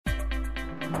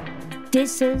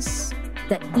This is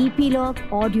the Epilogue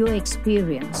audio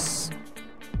experience.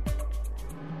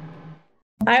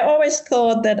 I always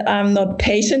thought that I'm not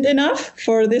patient enough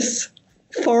for this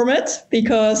format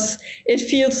because it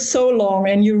feels so long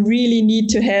and you really need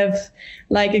to have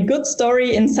like a good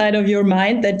story inside of your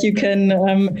mind that you can,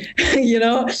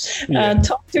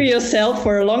 talk to yourself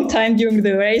for a long time during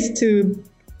the race to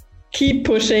keep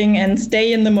pushing and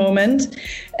stay in the moment.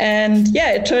 And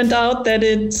yeah, it turned out that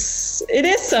it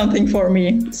is something for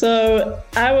me. So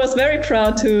I was very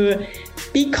proud to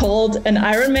be called an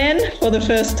Ironman for the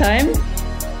first time.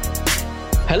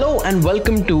 Hello and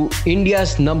welcome to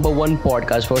India's #1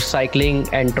 podcast for cycling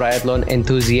and triathlon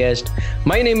enthusiasts.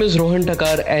 My name is Rohan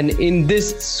Thakar, and in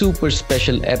this super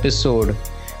special episode,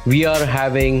 we are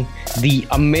having the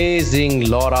amazing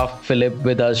Laura Philipp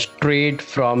with us straight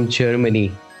from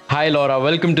Germany. Hi Laura,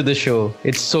 welcome to the show.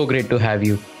 It's so great to have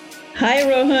you. Hi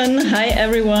Rohan, hi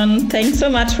everyone. Thanks so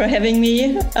much for having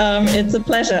me. It's a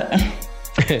pleasure.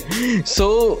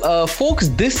 So, folks,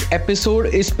 this episode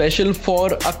is special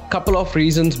for a couple of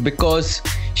reasons because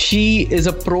she is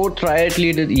a pro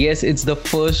triathlete. Yes, it's the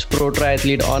first pro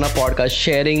triathlete on a podcast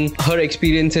sharing her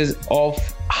experiences of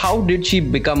how did she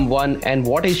become one and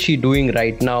what is she doing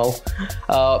right now.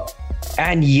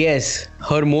 And yes,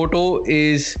 her motto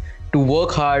is to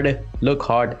work hard, look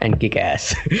hot, and kick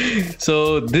ass.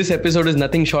 So this episode is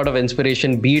nothing short of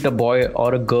inspiration, be it a boy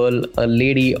or a girl, a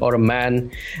lady or a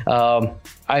man.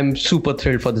 I'm super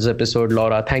thrilled for this episode,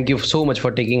 Laura. Thank you so much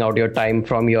for taking out your time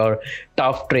from your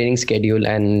tough training schedule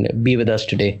and be with us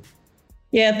today.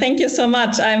 Yeah, thank you so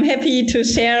much. I'm happy to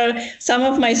share some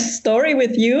of my story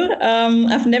with you.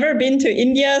 I've never been to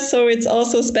India, so it's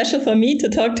also special for me to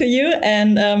talk to you.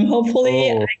 And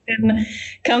hopefully I can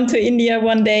come to India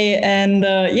one day and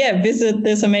visit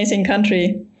this amazing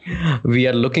country. We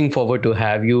are looking forward to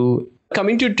have you.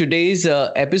 Coming to today's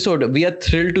episode, we are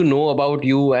thrilled to know about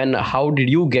you and how did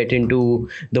you get into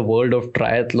the world of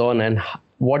triathlon and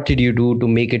what did you do to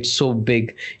make it so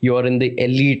big? You are in the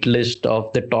elite list of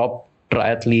the top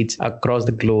triathletes across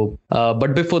the globe.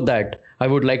 But before that, I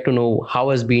would like to know how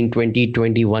has been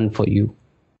 2021 for you?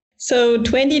 So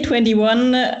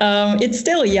 2021, it's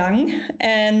still young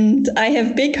and I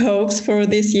have big hopes for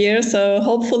this year. So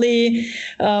hopefully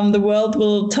the world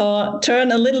will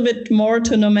turn a little bit more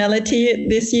to normality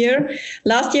this year.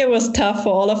 Last year was tough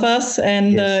for all of us.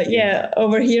 And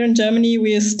over here in Germany,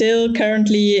 we are still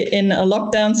currently in a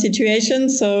lockdown situation.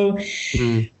 So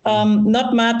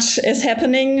not much is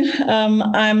happening.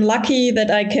 I'm lucky that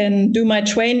I can do my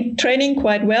training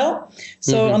quite well.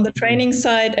 So on the training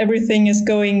side, everything is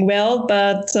going well,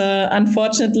 but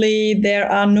unfortunately, there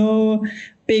are no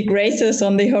big races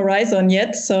on the horizon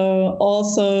yet. So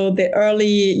also the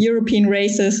early European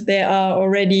races, they are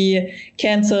already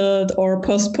cancelled or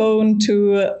postponed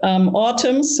to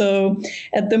autumn. So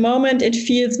at the moment, it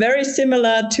feels very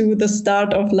similar to the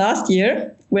start of last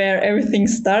year, where everything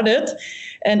started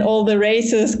and all the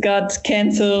races got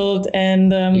cancelled. And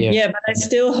but I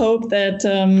still hope that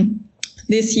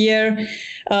this year,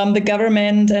 the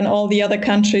government and all the other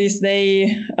countries,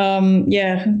 they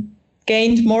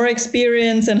gained more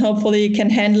experience and hopefully can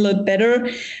handle it better.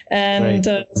 And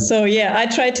I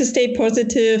try to stay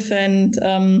positive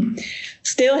and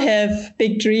still have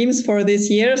big dreams for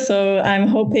this year. So I'm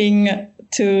hoping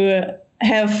to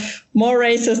have more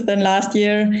races than last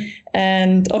year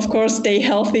and of course stay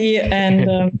healthy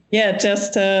and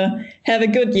just have a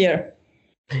good year.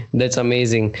 That's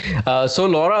amazing. So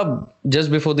Laura,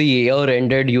 just before the year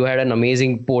ended, you had an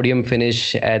amazing podium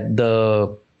finish at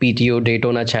the PTO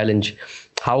Daytona Challenge.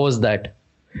 How was that?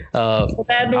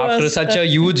 After such a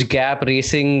huge gap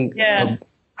racing,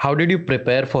 how did you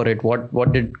prepare for it?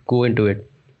 What did go into it?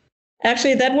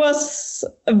 Actually, that was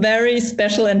very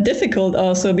special and difficult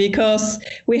also because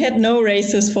we had no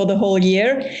races for the whole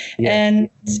year. Yeah. And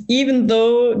even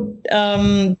though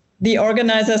the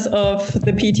organizers of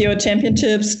the PTO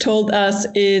championships told us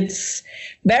it's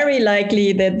very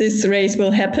likely that this race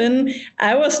will happen,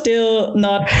 I was still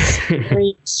not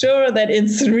very sure that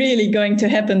it's really going to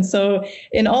happen. So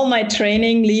in all my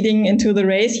training leading into the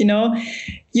race,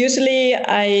 usually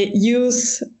I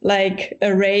use like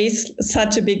a race,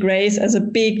 such a big race, as a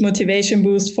big motivation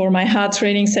boost for my hard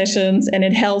training sessions. And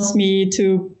it helps me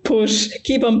to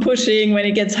keep on pushing when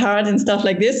it gets hard and stuff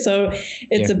like this. So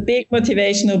it's a big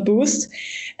motivational boost.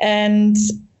 And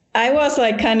I was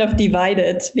like kind of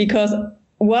divided because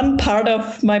one part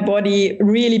of my body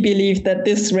really believed that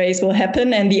this race will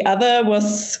happen and the other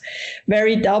was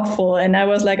very doubtful. And I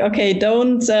was like, okay,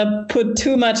 don't put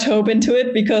too much hope into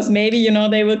it because maybe,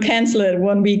 they will cancel it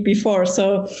 1 week before.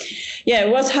 So yeah,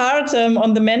 it was hard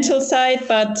on the mental side,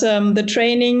 but the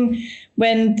training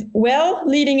went well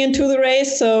leading into the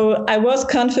race. So I was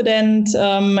confident,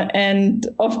 and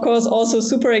of course also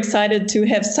super excited to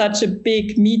have such a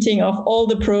big meeting of all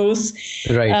the pros.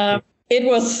 Right. It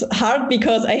was hard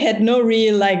because I had no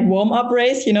real warm-up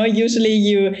race. Usually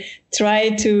you try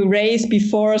to race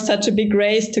before such a big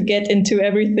race to get into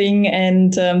everything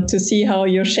and to see how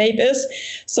your shape is.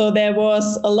 So there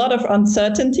was a lot of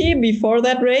uncertainty before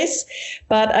that race,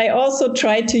 but I also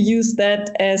tried to use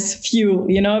that as fuel,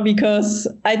 because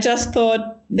I just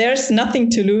thought there's nothing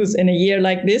to lose in a year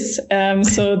like this.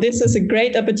 So this is a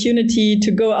great opportunity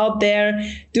to go out there,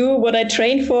 do what I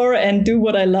train for and do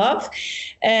what I love.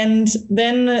 And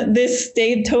then this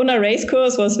Daytona race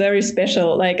course was very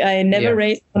special. I never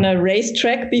raced on a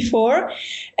racetrack before.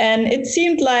 And it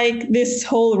seemed like this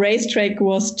whole racetrack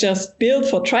was just built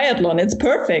for triathlon. It's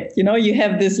perfect. You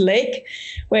have this lake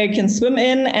where you can swim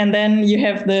in, and then you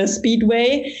have the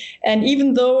speedway. And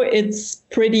even though it's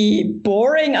pretty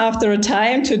boring after a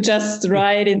time to just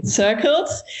ride in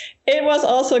circles, it was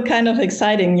also kind of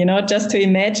exciting, just to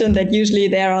imagine that usually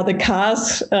there are the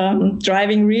cars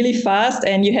driving really fast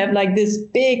and you have this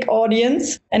big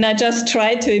audience. And I just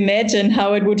tried to imagine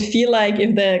how it would feel like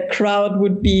if the crowd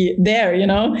would be there,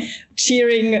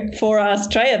 cheering for us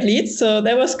triathletes. So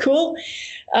that was cool.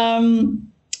 And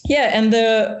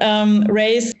the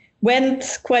race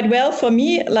went quite well for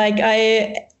me.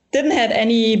 I didn't have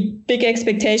any big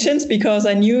expectations because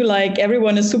I knew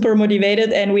everyone is super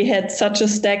motivated and we had such a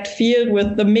stacked field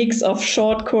with the mix of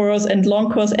short course and long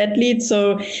course athletes.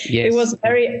 So It was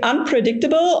very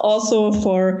unpredictable also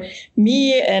for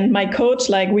me and my coach.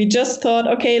 We just thought,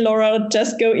 okay, Laura,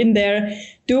 just go in there,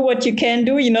 do what you can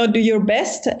do, do your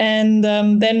best. And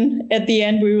then at the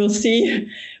end, we will see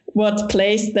what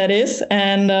place that is.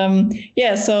 And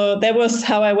so that was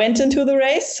how I went into the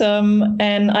race.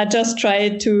 And I just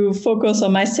tried to focus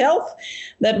on myself.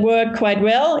 That worked quite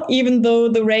well, even though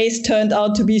the race turned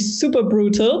out to be super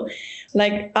brutal.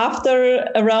 After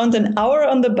around an hour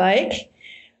on the bike,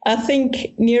 I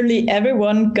think nearly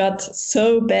everyone got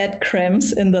so bad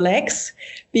cramps in the legs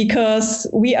because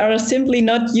we are simply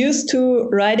not used to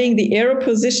riding the aero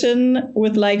position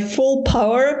with full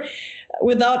power,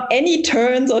 without any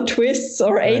turns or twists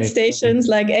or aid stations,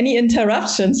 any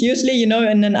interruptions. Usually, in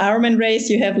an Ironman race,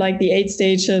 you have the aid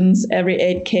stations every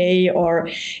 8K, or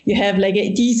you have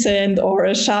a descent or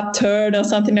a sharp turn or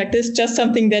something like this, just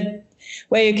something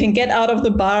where you can get out of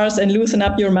the bars and loosen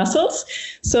up your muscles.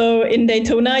 So in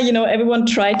Daytona, everyone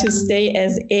tried to stay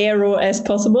as aero as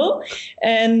possible.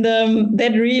 And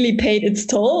that really paid its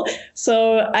toll.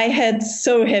 So I had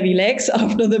so heavy legs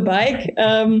after the bike.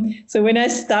 So when I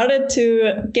started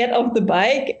to get off the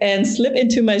bike and slip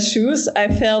into my shoes, I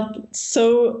felt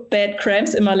so bad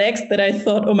cramps in my legs that I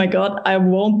thought, oh my God, I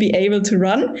won't be able to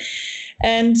run.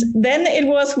 And then it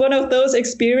was one of those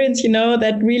experiences,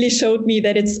 that really showed me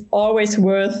that it's always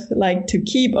worth to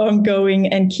keep on going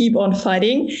and keep on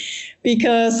fighting,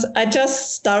 because I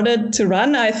just started to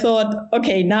run. I thought,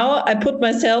 okay, now I put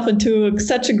myself into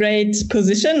such a great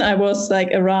position. I was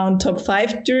around top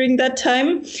 5 during that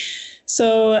time.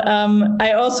 So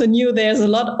I also knew there's a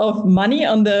lot of money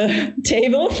on the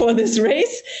table for this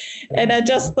race. And I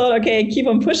just thought, okay, keep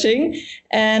on pushing.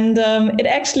 And it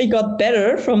actually got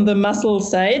better from the muscle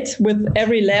side with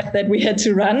every lap that we had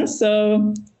to run.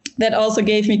 So that also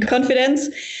gave me confidence.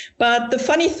 But the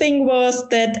funny thing was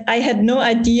that I had no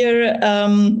idea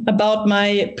about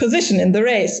my position in the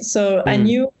race. So I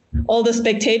knew all the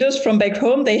spectators from back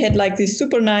home, they had this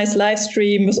super nice live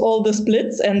stream with all the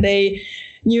splits, and they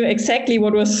knew exactly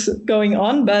what was going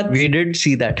on. But we did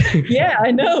see that. Yeah,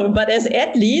 I know. But as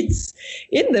athletes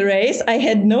in the race, I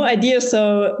had no idea.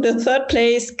 So the third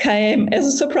place came as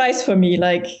a surprise for me,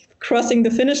 crossing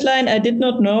the finish line. I did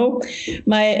not know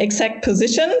my exact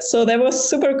position. So that was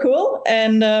super cool.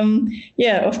 And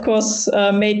of course,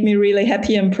 made me really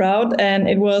happy and proud. And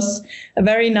it was a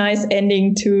very nice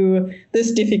ending to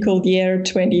this difficult year,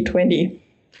 2020.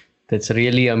 That's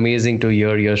really amazing to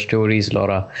hear your stories,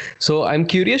 Laura. So I'm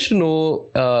curious to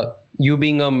know, you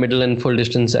being a middle and full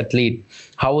distance athlete,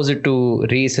 how was it to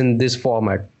race in this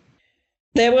format?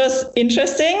 That was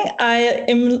interesting.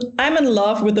 I'm in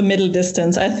love with the middle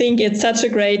distance. I think it's such a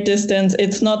great distance.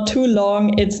 It's not too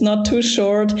long. It's not too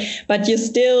short, but you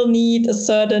still need a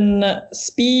certain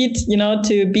speed,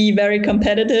 to be very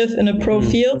competitive in a pro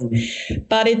field.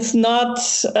 But it's not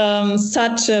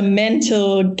such a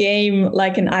mental game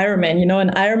like an Ironman. An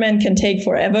Ironman can take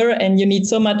forever and you need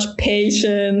so much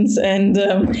patience, and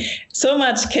so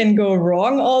much can go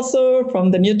wrong also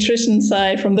from the nutrition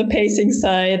side, from the pacing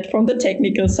side, from the technical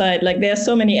side. There are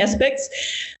so many aspects.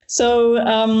 So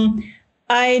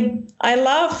I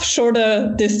love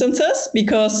shorter distances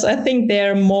because I think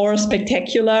they're more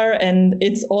spectacular, and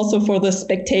it's also for the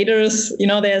spectators,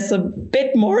 there's a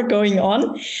bit more going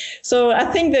on. So I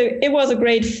think that it was a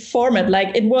great format.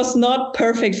 Like, it was not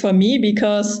perfect for me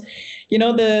because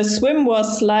the swim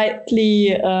was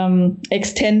slightly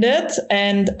extended,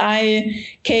 and I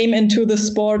came into the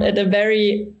sport at a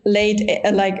very late,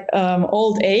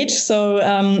 old age. So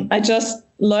I just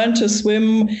learned to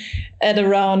swim at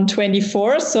around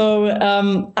 24. So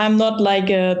I'm not like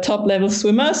a top level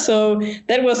swimmer. So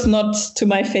that was not to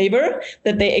my favor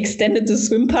that they extended the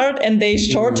swim part and they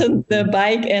shortened the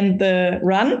bike and the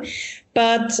run.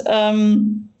 But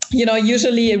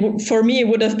usually for me, it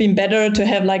would have been better to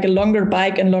have like a longer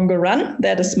bike and longer run.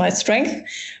 That is my strength.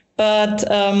 But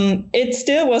it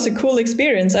still was a cool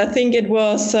experience. I think it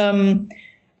was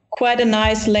quite a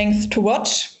nice length to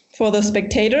watch for the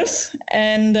spectators,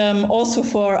 and also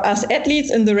for us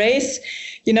athletes in the race.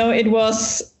 It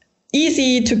was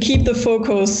easy to keep the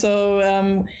focus. So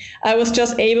I was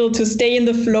just able to stay in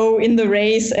the flow in the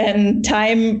race, and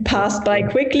time passed by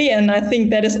quickly. And I think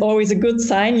that is always a good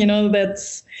sign,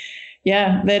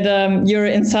 that you're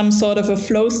in some sort of a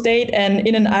flow state. And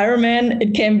in an Ironman,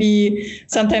 it can be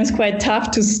sometimes quite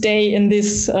tough to stay in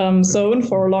this zone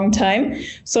for a long time.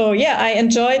 So I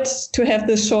enjoyed to have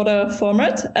this shorter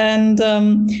format, and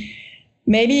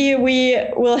maybe we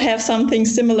will have something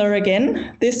similar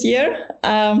again this year.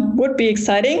 Would be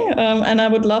exciting, and I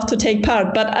would love to take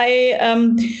part. But I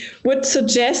would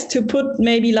suggest to put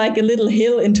maybe like a little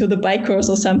hill into the bike course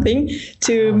or something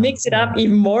to mix it up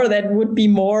even more. That would be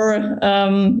more,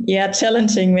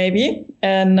 challenging maybe,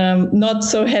 and not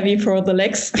so heavy for the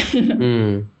legs.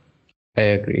 I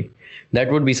agree.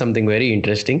 That would be something very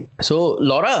interesting. So,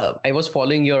 Laura, I was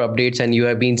following your updates, and you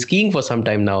have been skiing for some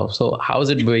time now. So how's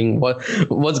it going?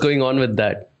 What's going on with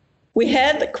that? We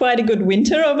had quite a good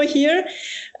winter over here.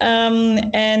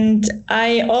 And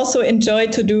I also enjoy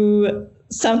to do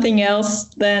something else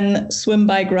than swim,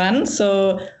 bike, run.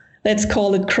 So let's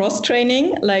call it cross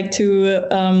training, like to,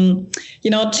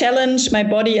 challenge my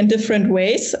body in different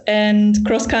ways. And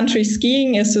cross country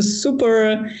skiing is a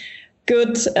super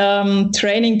good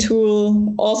training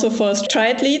tool also for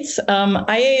triathletes.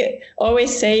 I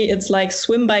always say it's like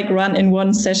swim, bike, run in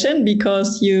one session,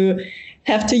 because you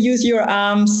have to use your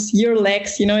arms, your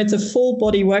legs, it's a full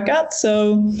body workout.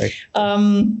 So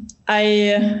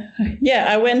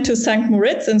I went to St.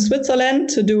 Moritz in Switzerland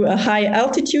to do a high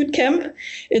altitude camp.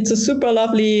 It's a super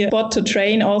lovely spot to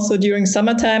train also during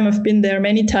summertime. I've been there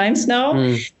many times now.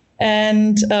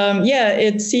 And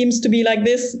it seems to be like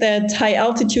this, that high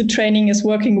altitude training is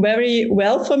working very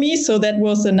well for me. So that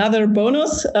was another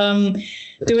bonus,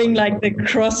 doing like the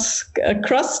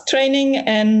cross training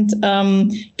and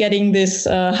getting this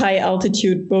high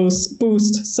altitude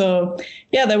boost. So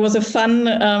there was a fun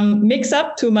mix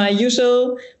up to my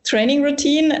usual training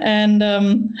routine, and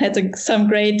had some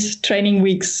great training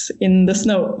weeks in the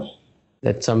snow.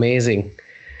 That's amazing.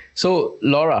 So,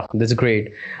 Laura, that's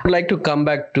great. I'd like to come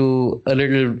back to a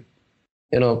little,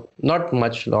 not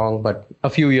much long, but a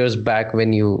few years back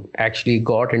when you actually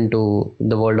got into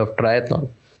the world of triathlon.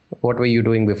 What were you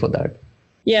doing before that?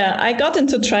 Yeah, I got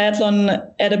into triathlon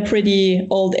at a pretty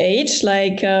old age.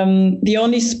 Like the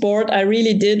only sport I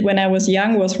really did when I was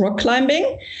young was rock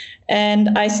climbing. And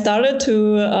I started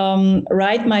to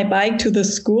ride my bike to the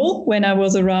school when I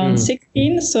was around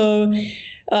 16. So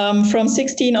from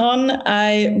 16 on,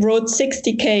 I rode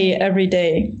 60K every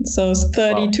day. So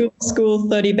 30 to school,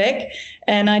 30 back.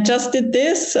 And I just did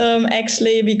this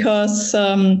actually because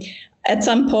at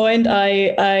some point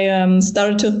I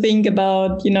started to think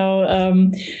about,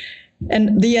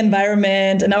 and the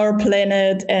environment and our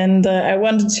planet. And I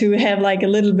wanted to have like a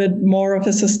little bit more of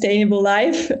a sustainable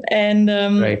life. And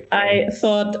I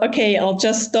thought, okay, I'll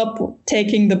just stop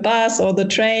taking the bus or the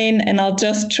train, and I'll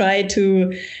just try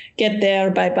to get there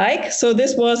by bike. So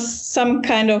this was some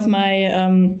kind of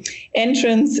my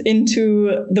entrance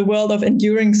into the world of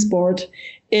enduring sport.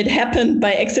 It happened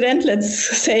by accident, let's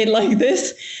say it like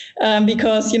this,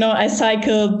 because, I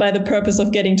cycled by the purpose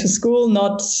of getting to school,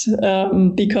 not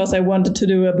because I wanted to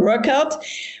do a workout.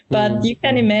 But you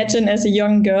can imagine, as a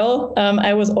young girl,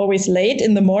 I was always late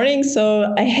in the morning.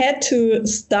 So I had to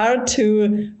start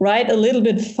to ride a little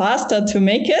bit faster to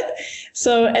make it.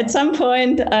 So at some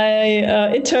point,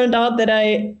 it turned out that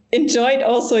I enjoyed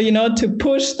also, to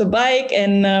push the bike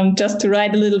and just to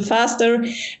ride a little faster.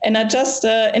 And I just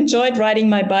enjoyed riding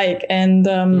my bike. And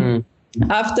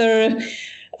after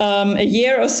a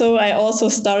year or so, I also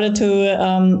started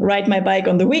to ride my bike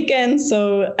on the weekends.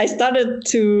 So I started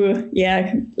to,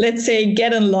 let's say,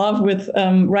 get in love with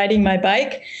riding my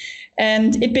bike.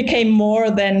 And it became more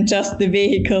than just the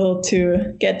vehicle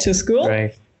to get to school.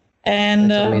 Right.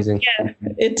 And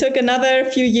it took another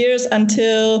few years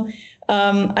until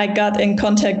I got in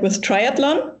contact with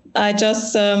triathlon. I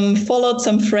just followed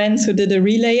some friends who did a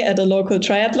relay at a local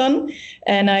triathlon,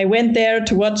 and I went there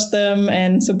to watch them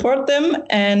and support them.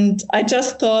 And I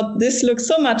just thought, this looks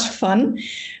so much fun.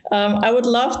 I would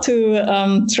love to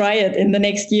try it in the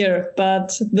next year.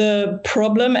 But the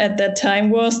problem at that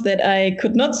time was that I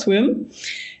could not swim.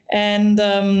 And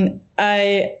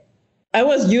I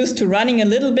was used to running a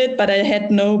little bit, but I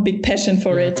had no big passion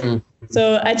for it.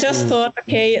 So I just thought,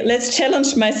 okay, let's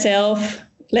challenge myself.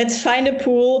 Let's find a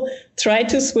pool, try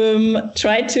to swim,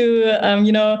 try to,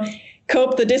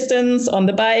 cope the distance on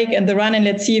the bike and the run, and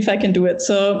let's see if I can do it.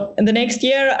 So in the next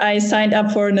year, I signed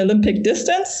up for an Olympic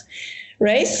distance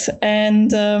race.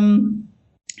 And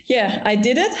I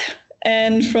did it.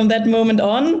 And from that moment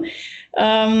on,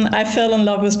 I fell in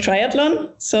love with triathlon.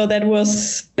 So that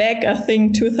was back, I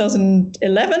think,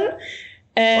 2011.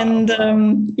 And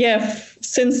wow.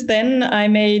 Since then, I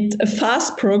made a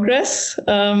fast progress.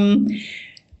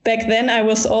 Back then, I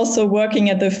was also working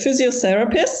as a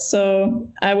physiotherapist.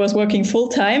 So I was working full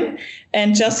time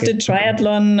and just did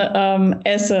triathlon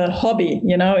as a hobby.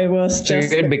 It was just.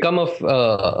 So you had become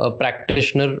a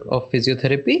practitioner of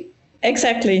physiotherapy?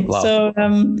 Exactly. Wow. So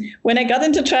when I got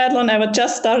into triathlon, I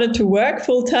just started to work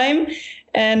full time,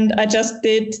 and I just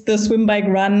did the swim, bike,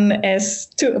 run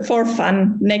for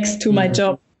fun next to my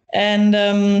job. And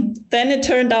then it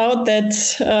turned out that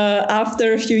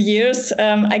after a few years,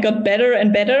 I got better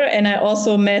and better. And I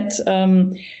also met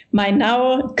my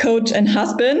now coach and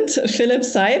husband, Philip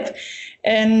Seib.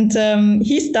 And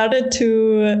he started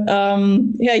to,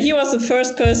 he was the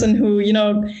first person who,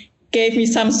 gave me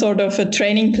some sort of a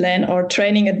training plan or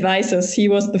training advices. He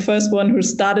was the first one who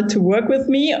started to work with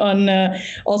me on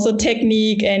also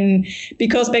technique. And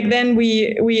because back then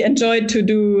we enjoyed to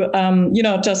do,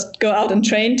 just go out and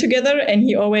train together. And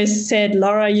he always said,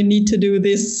 Laura, you need to do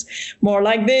this more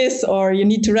like this, or you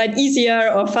need to ride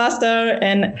easier or faster.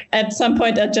 And at some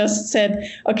point I just said,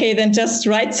 okay, then just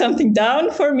write something down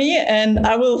for me and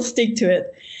I will stick to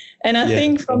it. And I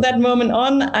think from that moment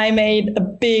on, I made a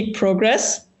big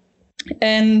progress.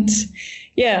 And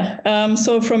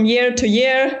so from year to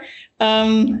year,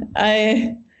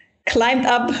 I climbed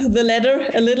up the ladder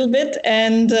a little bit.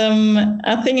 And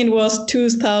I think it was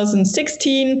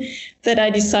 2016 that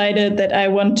I decided that I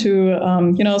want to,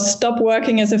 stop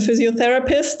working as a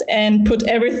physiotherapist and put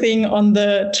everything on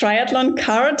the triathlon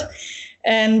card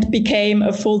and became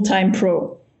a full-time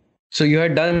pro. So you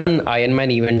had done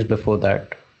Ironman events before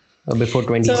that, before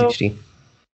 2016?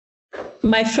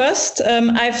 My first,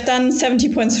 I've done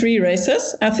 70.3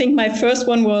 races. I think my first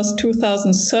one was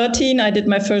 2013. I did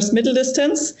my first middle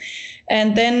distance.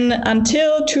 And then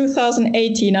until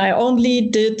 2018, I only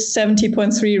did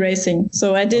 70.3 racing.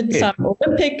 So I did some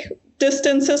Olympic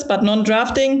distances, but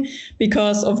non-drafting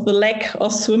because of the lack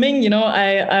of swimming.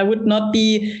 I would not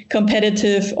be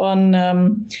competitive on,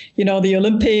 the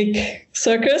Olympic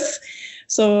circus.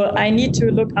 So I need to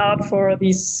look out for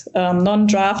these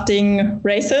non-drafting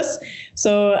races.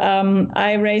 So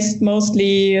I raced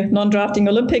mostly non-drafting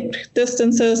Olympic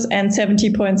distances and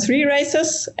 70.3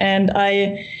 races. And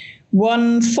I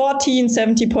won 14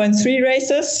 70.3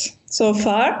 races so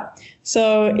far.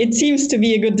 So it seems to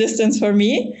be a good distance for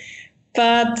me.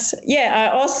 But I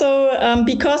also,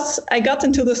 because I got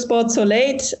into the sport so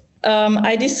late,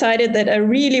 I decided that I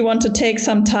really want to take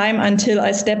some time until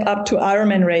I step up to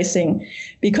Ironman racing,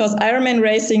 because Ironman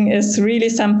racing is really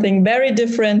something very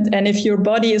different. And if your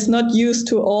body is not used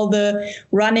to all the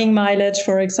running mileage,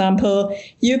 for example,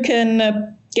 you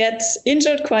can get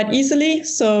injured quite easily.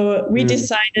 So we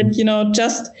decided,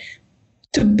 just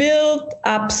to build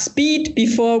up speed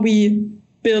before we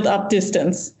build up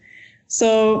distance.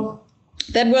 So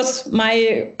that was my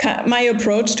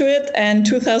approach to it. And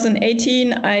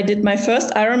 2018, I did my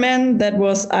first Ironman. That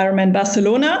was Ironman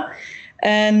Barcelona.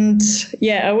 And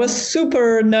I was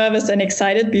super nervous and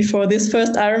excited before this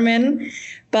first Ironman.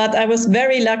 But I was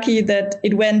very lucky that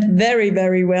it went very,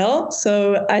 very well.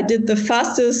 So I did the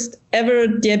fastest ever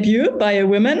debut by a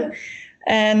woman.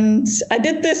 And I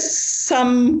did this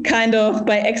some kind of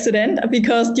by accident,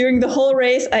 because during the whole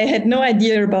race, I had no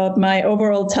idea about my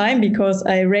overall time because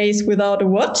I race without a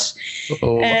watch.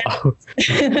 Oh, and wow.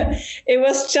 It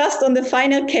was just on the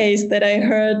final case that I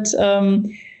heard,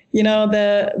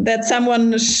 that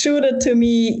someone shouted to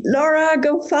me, Laura,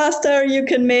 go faster. You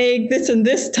can make this and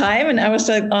this time. And I was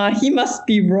like, he must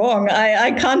be wrong. I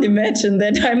can't imagine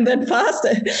that I'm that fast.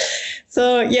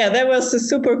 So that was a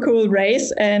super cool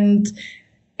race. And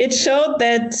it showed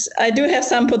that I do have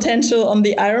some potential on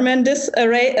the Ironman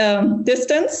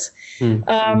distance.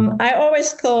 I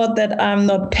always thought that I'm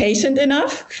not patient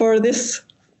enough for this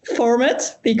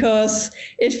format because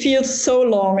it feels so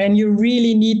long and you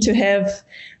really need to have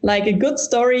like a good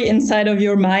story inside of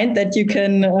your mind that you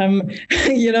can,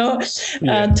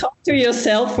 talk to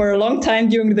yourself for a long time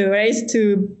during the race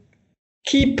to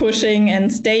keep pushing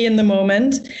and stay in the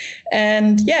moment.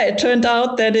 And yeah, it turned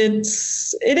out that it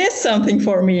is something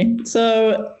for me.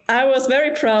 So I was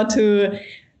very proud to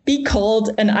be called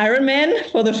an Ironman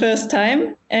for the first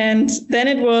time. And then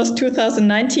it was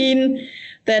 2019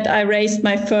 that I raced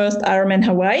my first Ironman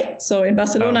Hawaii. So in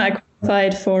Barcelona, I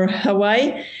qualified for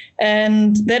Hawaii.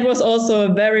 And that was also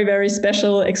a very, very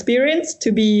special experience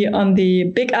to be on the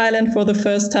Big Island for the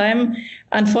first time.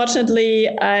 Unfortunately,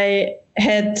 I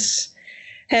had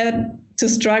to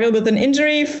struggle with an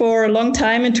injury for a long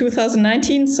time in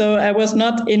 2019. So I was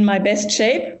not in my best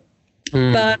shape.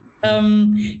 But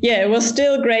it was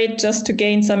still great just to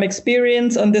gain some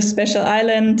experience on this special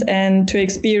island and to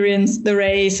experience the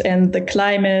race and the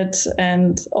climate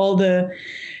and all the,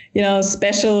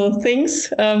 special things.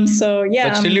 But still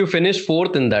you finished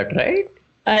fourth in that, right?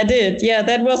 I did. Yeah,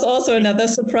 that was also another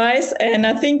surprise. And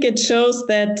I think it shows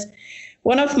that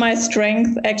one of my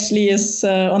strengths actually is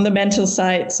on the mental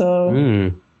side. So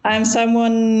I'm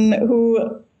someone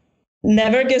who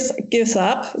never gives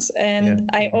up. And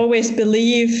I always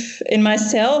believe in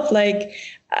myself. Like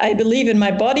I believe in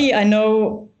my body. I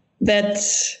know that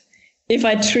if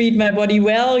I treat my body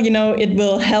well, it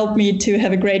will help me to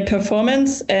have a great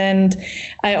performance. And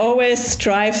I always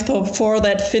strive for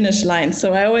that finish line.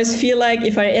 So I always feel like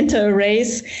if I enter a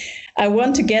race, I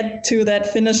want to get to that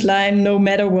finish line no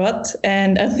matter what.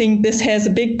 And I think this has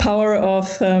a big power of,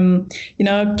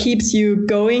 keeps you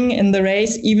going in the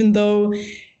race, even though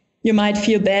you might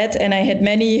feel bad. And I had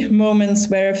many moments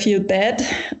where I feel bad.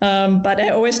 But I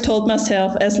always told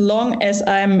myself, as long as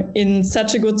I'm in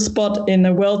such a good spot in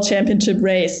a world championship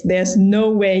race, there's no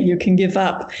way you can give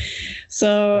up.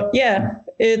 So, yeah,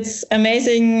 it's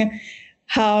amazing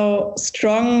how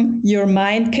strong your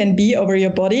mind can be over your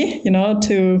body,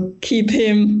 to keep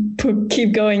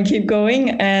going.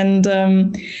 And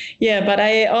but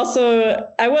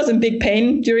I was in big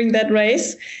pain during that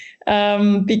race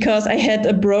because I had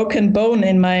a broken bone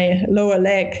in my lower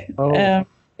leg.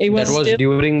 It was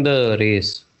during the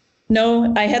race.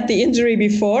 No, I had the injury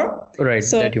before. Right.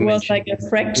 So it was like a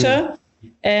fracture.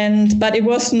 But it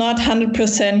was not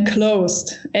 100%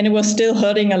 closed and it was still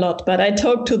hurting a lot. But I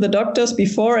talked to the doctors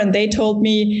before and they told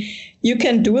me, you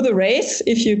can do the race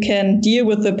if you can deal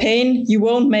with the pain. You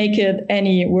won't make it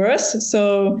any worse.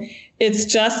 So it's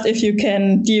just if you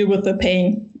can deal with the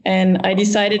pain. And I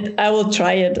decided I will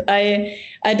try it.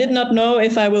 I did not know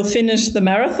if I will finish the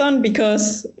marathon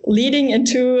because leading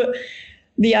into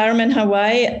the Ironman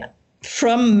Hawaii,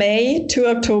 from May to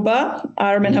October,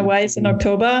 Ironman Hawaii is in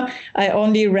October, I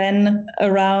only ran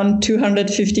around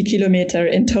 250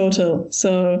 kilometers in total.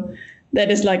 So that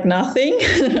is like nothing.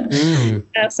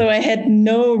 So I had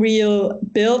no real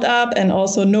build up and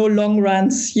also no long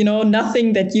runs,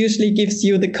 nothing that usually gives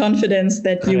you the confidence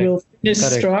that you will finish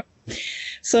strong.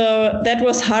 So that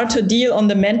was hard to deal on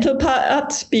the mental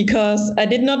part because I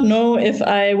did not know if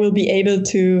I will be able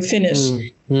to finish.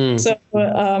 So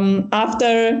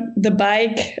after the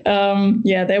bike,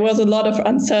 there was a lot of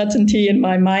uncertainty in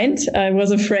my mind. I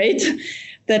was afraid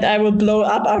that I would blow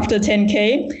up after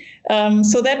 10K.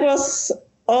 So that was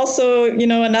also,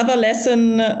 another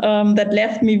lesson that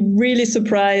left me really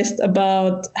surprised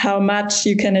about how much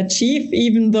you can achieve,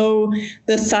 even though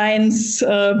the signs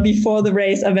before the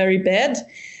race are very bad.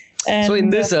 And, so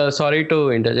in this, sorry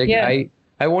to interject,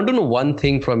 I want to know one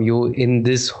thing from you in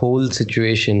this whole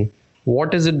situation.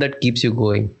 What is it that keeps you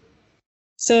going?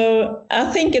 So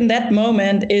I think in that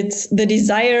moment, it's the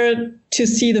desire to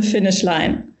see the finish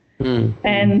line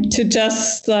and to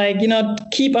just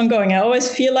keep on going. I always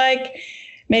feel like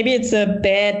maybe it's a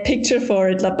bad picture for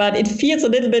it, but it feels a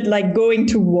little bit like going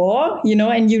to war,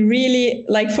 and you really,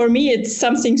 for me, it's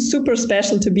something super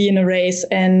special to be in a race.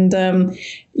 And,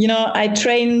 I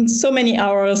train so many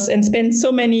hours and spend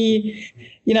so many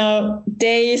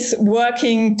days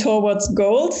working towards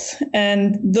goals,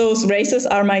 and those races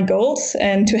are my goals,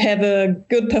 and to have a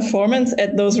good performance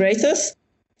at those races.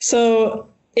 So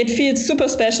it feels super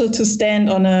special to stand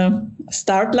on a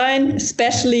start line,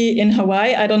 especially in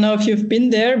Hawaii. I don't know if you've been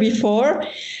there before,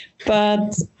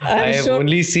 but I have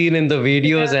only seen in the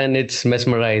videos and it's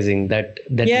mesmerizing, that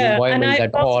environment,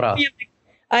 that aura.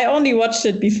 I only watched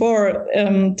it before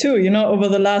too, over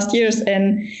the last years,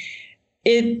 and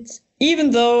it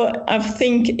even though I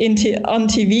think on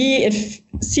TV, it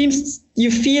seems you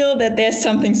feel that there's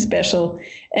something special.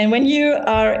 And when you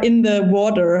are in the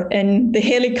water and the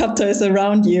helicopter is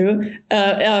around you,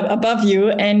 above you,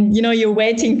 and you're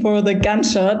waiting for the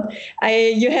gunshot,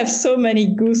 you have so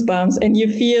many goosebumps, and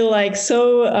you feel like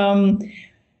so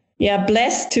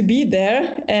blessed to be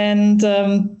there and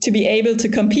to be able to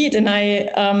compete. And I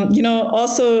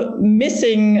also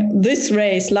missing this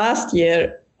race last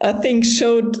year, I think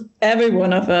showed every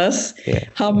one of us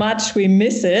how much we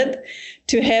miss it.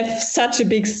 To have such a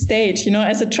big stage,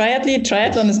 as a triathlete,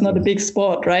 triathlon is not a big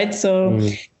sport, right? So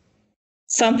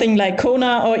something like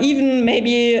Kona, or even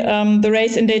maybe the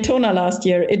race in Daytona last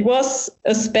year, it was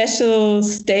a special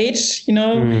stage,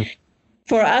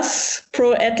 for us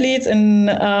pro athletes. And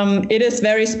it is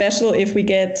very special if we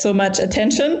get so much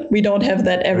attention. We don't have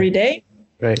that every day.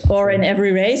 Right. Or in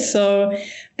every race. So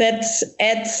that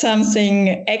adds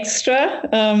something extra,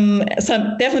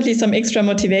 definitely some extra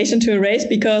motivation to a race,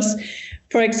 because,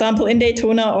 for example, in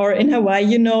Daytona or in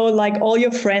Hawaii, like all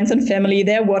your friends and family,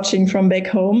 they're watching from back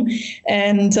home.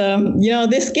 And,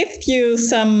 this gives you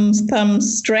some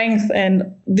strength and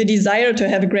the desire to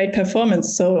have a great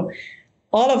performance. So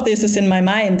all of this is in my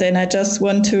mind, and I just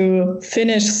want to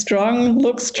finish strong,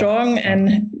 look strong,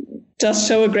 and just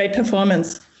show a great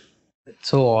performance.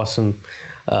 So awesome.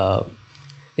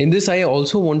 In this, I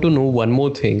also want to know one more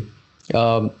thing.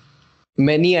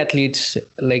 Many athletes,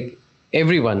 like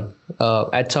everyone,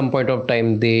 at some point of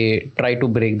time, they try to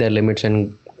break their limits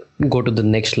and go to the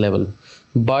next level.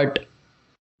 But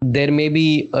there may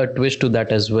be a twist to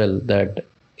that as well, that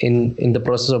in the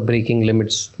process of breaking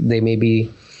limits, there may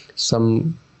be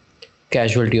some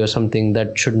casualty or something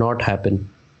that should not happen.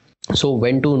 So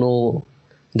when to know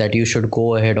that you should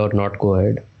go ahead or not go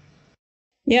ahead?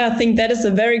 Yeah, I think that is a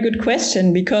very good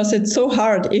question, because it's so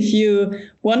hard. If you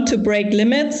want to break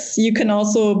limits, you can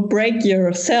also break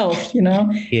yourself,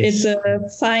 Yes. It's a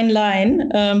fine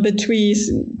line between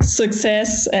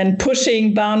success and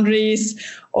pushing boundaries,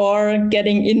 or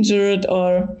getting injured,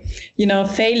 or,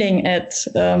 failing at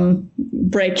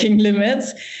breaking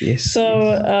limits. Yes.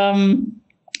 So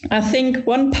I think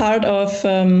one part of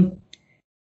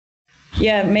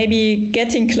maybe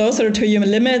getting closer to your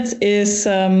limits is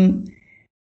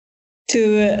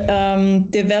to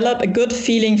develop a good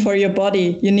feeling for your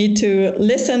body. You need to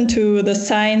listen to the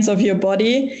signs of your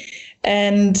body.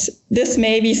 And this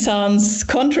maybe sounds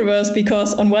controversial,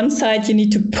 because on one side, you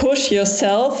need to push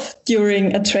yourself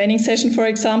during a training session, for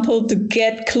example, to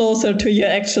get closer to your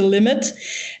actual limit.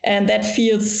 And that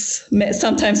feels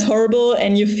sometimes horrible.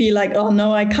 And you feel like, oh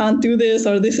no, I can't do this,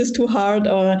 or this is too hard,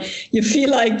 or you feel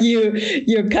like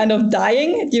you're kind of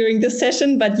dying during the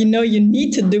session, but you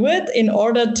need to do it in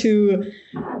order to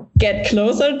get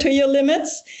closer to your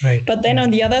limits. Right. But then on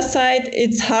the other side,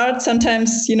 it's hard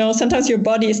sometimes, sometimes your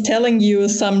body is telling you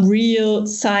some real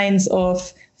signs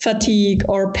of fatigue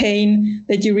or pain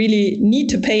that you really need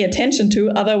to pay attention to.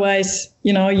 Otherwise,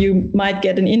 you might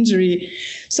get an injury.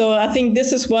 So I think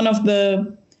this is one of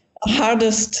the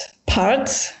hardest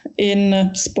parts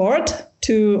in sport,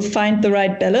 to find the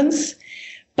right balance.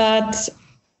 But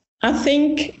I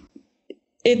think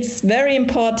it's very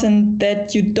important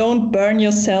that you don't burn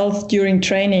yourself during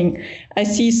training. I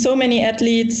see so many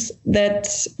athletes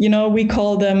that, we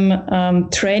call them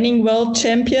training world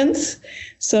champions.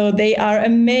 So they are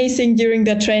amazing during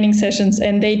their training sessions,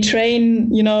 and they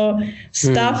train,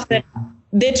 stuff that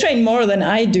they train more than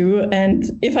I do.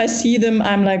 And if I see them,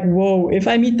 I'm like, whoa, if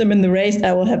I meet them in the race,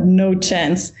 I will have no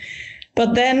chance.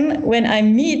 But then when I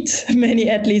meet many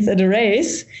athletes at a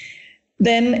race,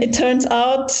 then it turns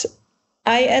out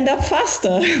I end up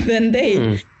faster than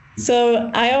they.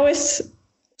 So I always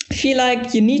feel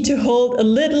like you need to hold a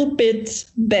little bit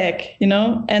back,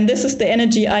 and this is the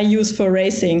energy I use for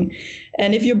racing.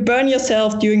 And if you burn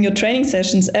yourself during your training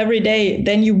sessions every day,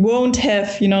 then you won't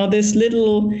have, this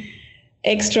little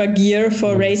extra gear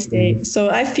for race day. So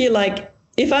I feel like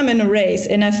if I'm in a race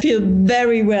and I feel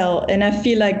very well, and I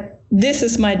feel like this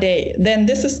is my day, then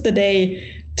this is the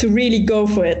day to really go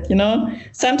for it,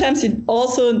 Sometimes you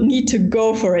also need to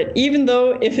go for it, even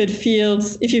though if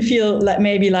you feel like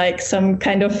maybe like some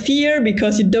kind of fear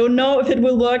because you don't know if it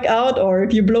will work out or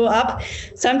if you blow up,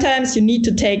 sometimes you need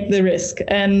to take the risk.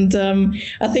 And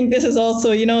I think this is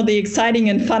also, the exciting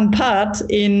and fun part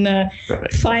in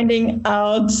finding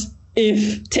out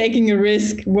if taking a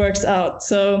risk works out.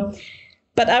 So,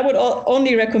 but I would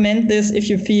only recommend this if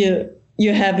you feel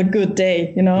you have a good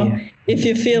day, if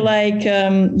you feel like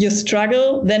you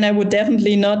struggle, then I would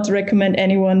definitely not recommend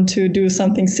anyone to do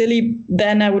something silly.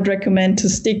 Then I would recommend to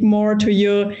stick more to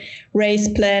your race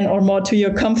plan or more to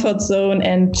your comfort zone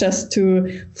and just to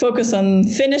focus on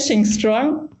finishing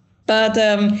strong. But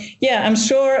I'm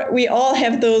sure we all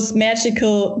have those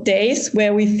magical days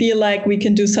where we feel like we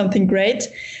can do something great.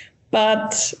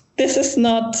 But this is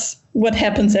not what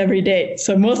happens every day.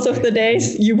 So most of the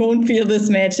days you won't feel this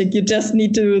magic. You just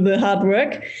need to do the hard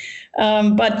work.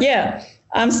 But yeah,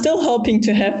 I'm still hoping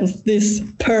to have this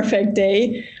perfect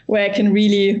day where I can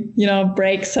really,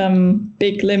 break some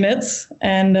big limits.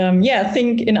 And I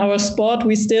think in our sport,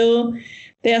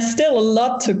 there's still a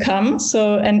lot to come.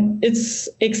 So, and it's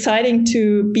exciting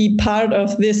to be part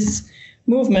of this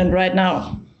movement right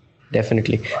now.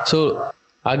 Definitely. So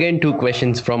again, 2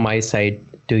 questions from my side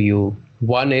to you.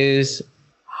 One is,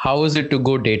 how is it to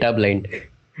go data blind?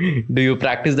 Do you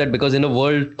practice that? Because in a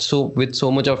world with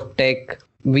so much of tech,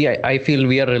 I feel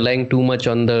we are relying too much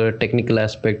on the technical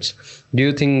aspects. Do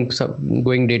you think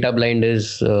going data blind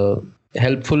is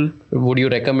helpful? Would you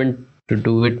recommend to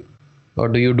do it? Or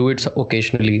do you do it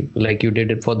occasionally, like you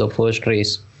did it for the first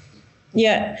race?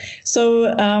 Yeah.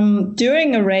 So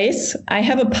during a race, I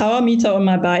have a power meter on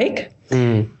my bike.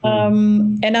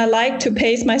 And I like to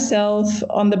pace myself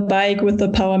on the bike with the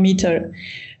power meter.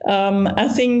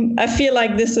 I feel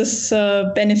like this is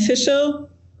beneficial,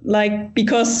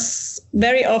 because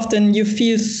very often you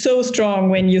feel so strong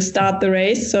when you start the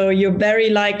race. So you're very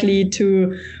likely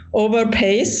to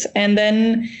overpace, and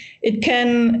then it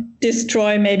can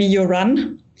destroy maybe your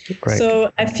run. Right.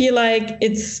 So I feel like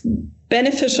it's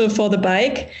beneficial for the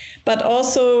bike, but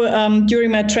also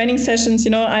during my training sessions,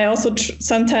 I also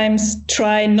sometimes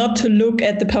try not to look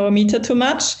at the power meter too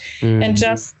much and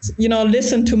just,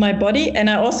 listen to my body. And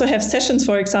I also have sessions,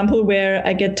 for example, where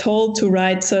I get told to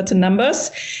write certain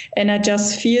numbers and I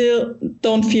just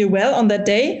don't feel well on that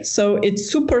day. So it's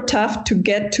super tough to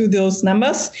get to those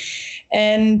numbers.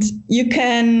 And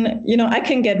I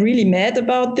can get really mad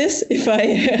about this if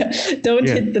I don't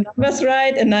hit the numbers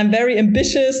right. And I'm very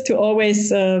ambitious to always,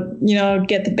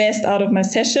 get the best out of my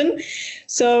session.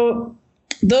 So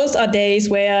those are days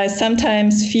where I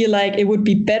sometimes feel like it would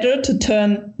be better to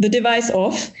turn the device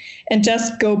off and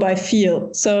just go by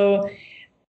feel.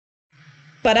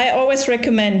 But I always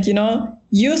recommend,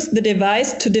 use the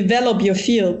device to develop your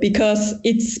feel, because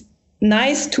it's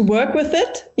nice to work with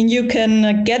it, and you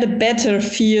can get a better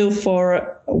feel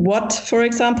for for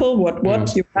example,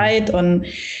 what you ride on.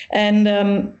 And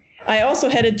I also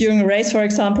had it during a race, for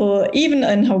example, even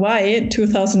in Hawaii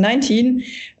 2019,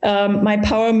 my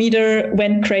power meter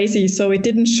went crazy, so it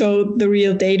didn't show the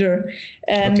real data.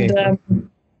 And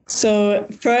so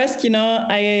first,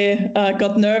 I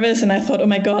got nervous and I thought, oh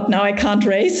my God, now I can't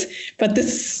race. But this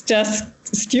is just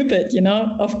stupid,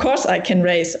 Of course I can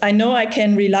race. I know I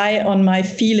can rely on my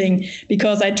feeling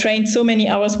because I trained so many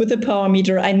hours with the power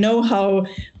meter. I know how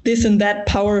this and that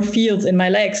power feels in my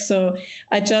legs. So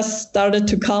I just started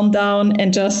to calm down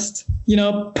and just,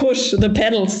 push the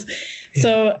pedals. Yeah.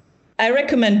 So I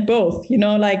recommend both,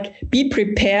 be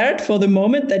prepared for the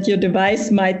moment that your device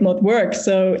might not work.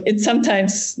 So it's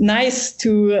sometimes nice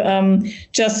to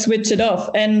just switch it off.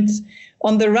 And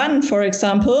on the run, for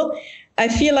example, I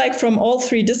feel like from all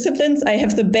 3 disciplines, I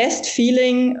have the best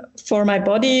feeling for my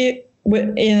body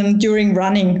during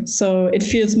running. So it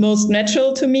feels most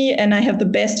natural to me, and I have the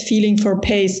best feeling for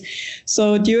pace.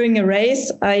 So during a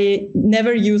race, I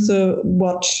never use a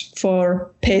watch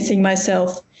for pacing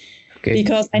myself.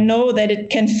 Because I know that it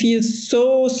can feel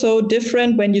so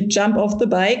different when you jump off the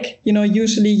bike.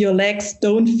 Usually your legs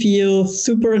don't feel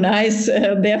super nice.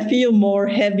 They feel more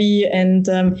heavy, and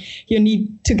you need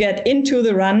to get into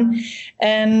the run.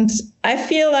 And I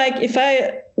feel like if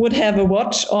I would have a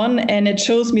watch on and it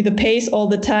shows me the pace all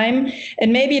the time,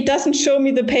 and maybe it doesn't show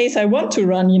me the pace I want to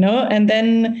run, and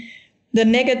then the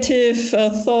negative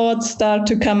thoughts start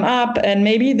to come up, and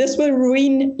maybe this will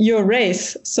ruin your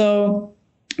race. So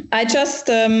I just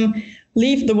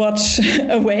leave the watch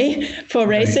away for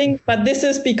racing, but this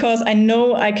is because I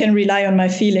know I can rely on my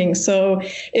feelings. So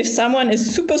if someone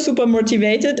is super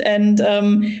motivated and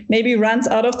maybe runs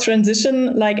out of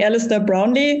transition like Alistair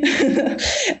Brownlee,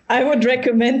 I would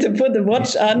recommend to put the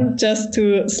watch on just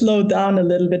to slow down a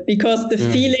little bit, because the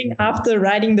feeling after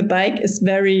riding the bike is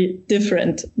very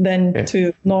different than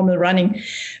to normal running.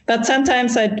 But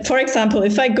sometimes for example,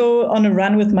 if I go on a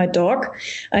run with my dog,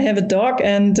 I have a dog,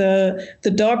 and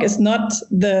the dog is not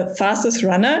the fastest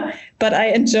runner, but I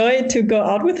enjoy to go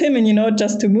out with him and,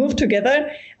 just to move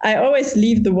together. I always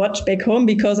leave the watch back home,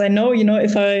 because I know,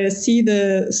 if I see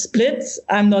the splits,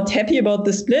 I'm not happy about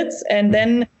the splits. And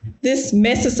then this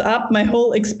messes up my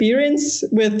whole experience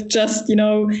with just,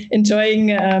 enjoying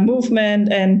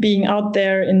movement and being out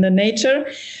there in the nature.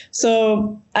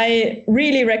 So I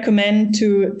really recommend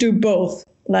to do both,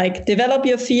 like develop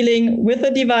your feeling with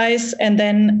a device and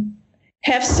then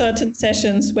have certain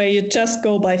sessions where you just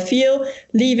go by feel,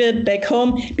 leave it back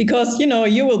home, because,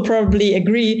 you will probably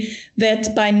agree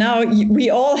that by now we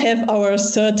all have our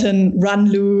certain run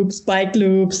loops, bike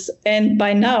loops. And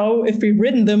by now, if we've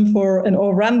ridden them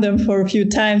or run them for a few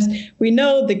times, we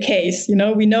know the case,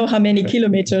 we know how many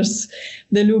kilometers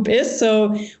the loop is.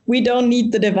 So we don't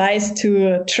need the device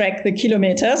to track the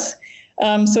kilometers.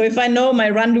 So if I know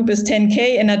my run loop is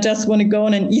 10K and I just want to go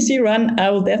on an easy run, I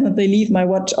will definitely leave my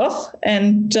watch off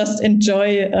and just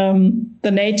enjoy the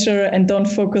nature and don't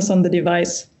focus on the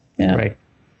device. Yeah. Right.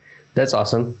 That's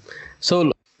awesome.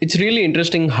 So it's really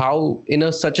interesting how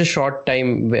in such a short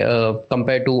time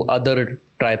compared to other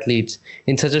triathletes,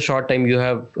 in such a short time you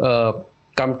have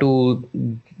come to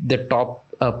the top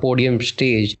podium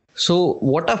stage. So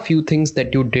what are few things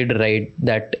that you did right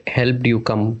that helped you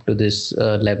come to this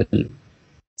level?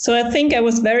 So I think I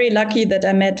was very lucky that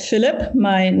I met Philip,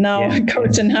 my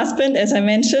coach and husband, as I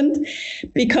mentioned,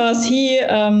 because he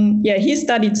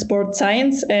studied sports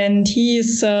science and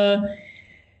he's a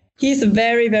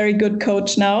very, very good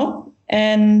coach now.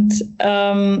 And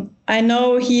I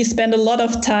know he spent a lot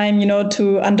of time,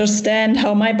 to understand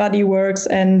how my body works.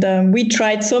 And we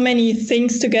tried so many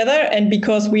things together. And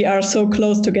because we are so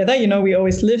close together, we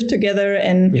always live together.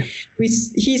 And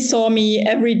he saw me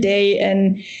every day.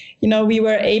 And we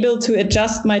were able to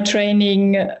adjust my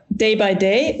training day by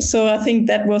day. So I think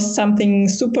that was something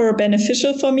super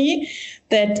beneficial for me,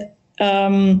 that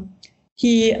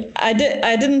I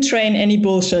didn't train any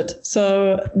bullshit.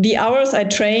 So the hours I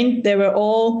trained, they were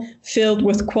all filled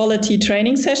with quality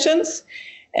training sessions.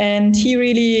 And he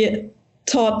really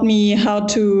taught me how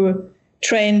to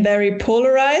train very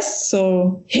polarized.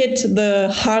 So hit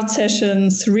the hard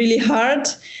sessions really hard,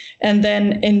 and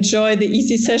then enjoy the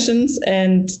easy sessions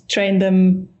and train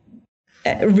them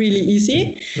really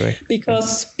easy. Right.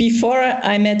 Because before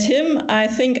I met him, I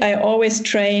think I always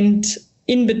trained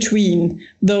in between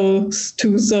those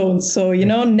two zones. So,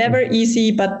 never easy,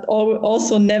 but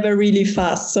also never really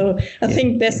fast. So I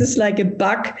think this is like a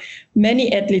bug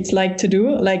many athletes like to do,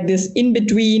 like this in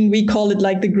between. We call it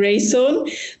like the gray zone.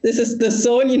 This is the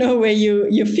zone, where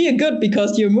you feel good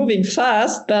because you're moving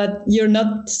fast, but you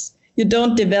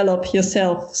don't develop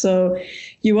yourself. So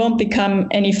you won't become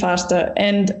any faster.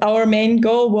 And our main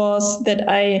goal was that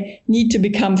I need to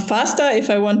become faster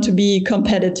if I want to be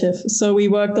competitive. So we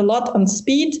worked a lot on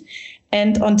speed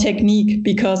and on technique,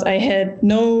 because I had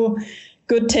no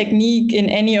good technique in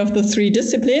any of the three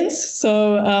disciplines.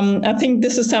 So I think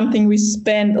this is something we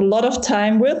spent a lot of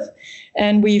time with,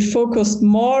 and we focused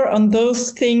more on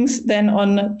those things than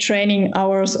on training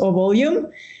hours or volume.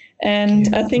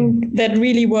 And I think that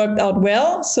really worked out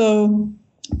well. So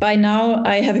by now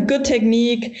I have a good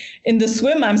technique. In the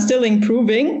swim, I'm still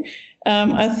improving.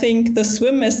 I think the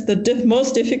swim is the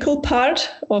most difficult part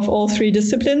of all three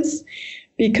disciplines,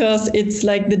 because it's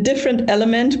like the different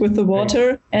element with the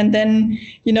water. And then,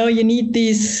 you need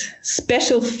this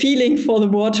special feeling for the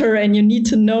water, and you need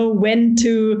to know when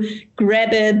to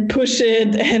grab it, push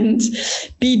it, and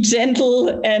be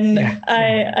gentle. And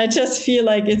I just feel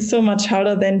like it's so much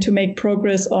harder than to make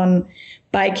progress on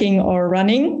biking or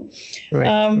running. Right.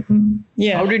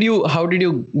 How did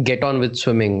you get on with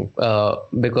swimming?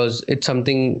 Because it's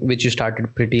something which you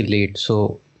started pretty late.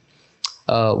 So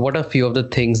what are a few of the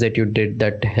things that you did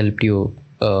that helped you,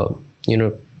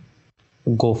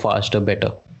 go faster,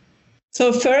 better?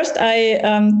 So first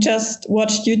I just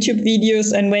watched YouTube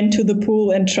videos and went to the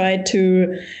pool and tried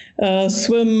to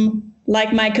swim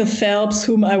like Michael Phelps,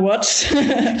 whom I watched.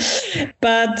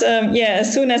 But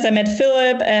as soon as I met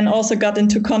Philip and also got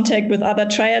into contact with other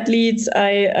triathletes,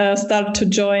 I started to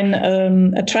join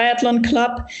a triathlon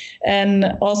club and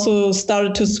also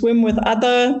started to swim with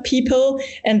other people.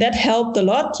 And that helped a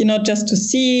lot, just to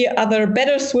see other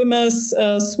better swimmers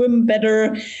swim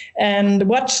better and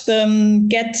watch them,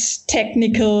 get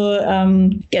technical,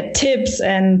 get tips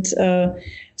and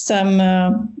some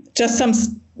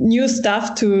new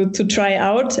stuff to try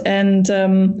out. And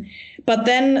but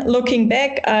then looking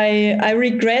back, I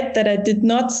regret that I did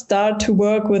not start to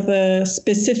work with a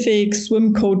specific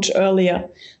swim coach earlier.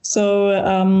 So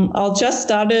I'll just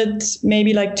started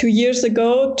maybe like 2 years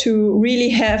ago to really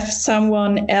have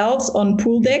someone else on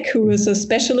pool deck who is a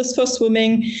specialist for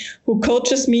swimming, who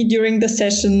coaches me during the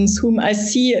sessions, whom I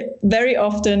see very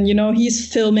often. You know,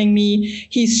 he's filming me,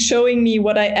 he's showing me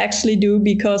what I actually do,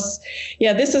 because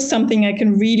this is something I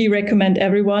can really recommend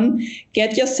everyone.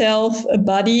 Get yourself a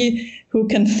buddy who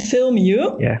can film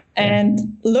you and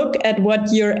look at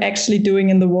what you're actually doing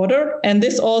in the water. And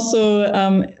this also,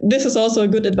 this is also a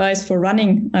good advice for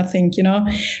running, I think, you know,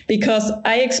 because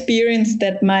I experienced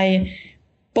that my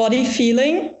body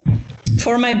feeling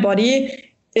for my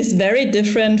body is very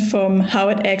different from how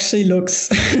it actually looks.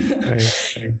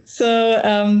 Right. So,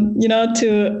 you know,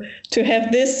 to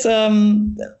have this,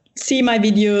 see my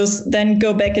videos, then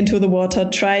go back into the water,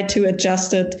 try to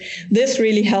adjust it. This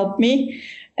really helped me.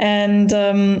 And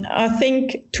I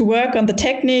think to work on the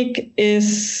technique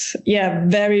is,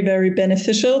 very, very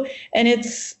beneficial. And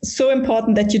it's so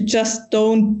important that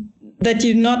that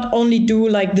you not only do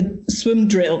like the swim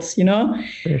drills, you know.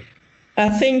 Right. I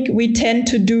think we tend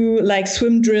to do like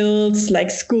swim drills,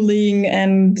 like schooling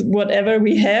and whatever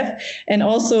we have. And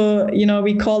also, you know,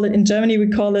 we call it in Germany, we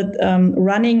call it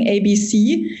running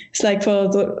ABC. It's like for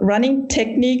the running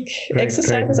technique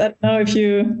exercises. Right. I don't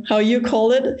know how you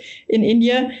call it in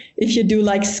India, if you do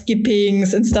like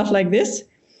skippings and stuff like this.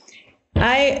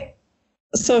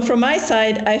 So from my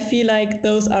side, I feel like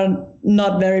those are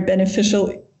not very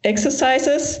beneficial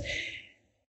exercises.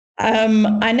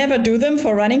 I never do them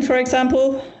for running, for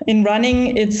example. In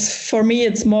running, for me,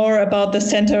 it's more about the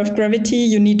center of gravity.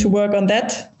 You need to work on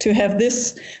that to have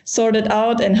this sorted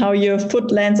out and how your foot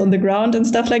lands on the ground and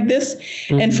stuff like this.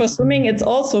 Mm-hmm. And for swimming, it's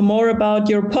also more about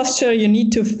your posture. You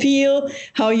need to feel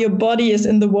how your body is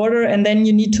in the water, and then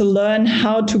you need to learn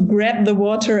how to grab the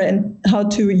water and how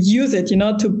to use it, you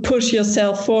know, to push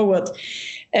yourself forward.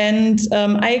 And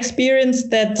I experienced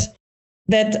that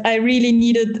I really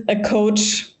needed a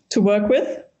coach to work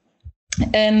with.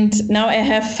 And now I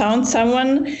have found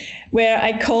someone where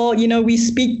I call, you know, we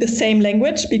speak the same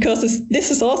language, because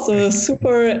this is also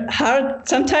super hard.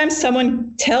 Sometimes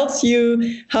someone tells you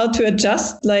how to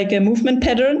adjust like a movement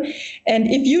pattern. And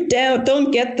if you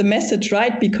don't get the message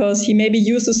right, because he maybe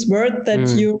uses word that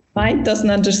your mind doesn't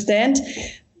understand,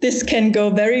 this can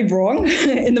go very wrong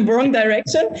in the wrong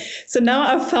direction. So now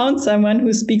I've found someone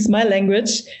who speaks my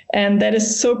language, and that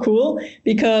is so cool,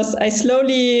 because I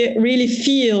slowly really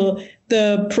feel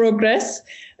the progress.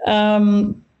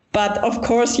 But of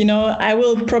course, you know, I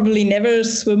will probably never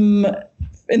swim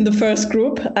in the first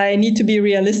group. I need to be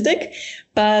realistic.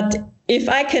 But if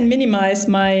I can minimize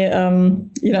my,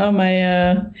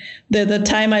 the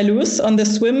time I lose on the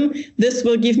swim, this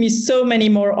will give me so many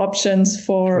more options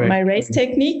for my race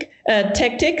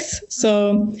tactics.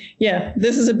 So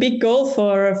this is a big goal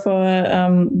for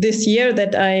this year,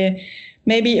 that I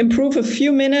maybe improve a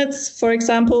few minutes, for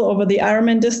example, over the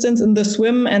Ironman distance in the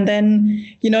swim. And then,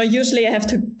 you know, usually I have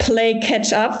to play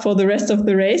catch up for the rest of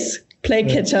the race. Play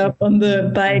catch up on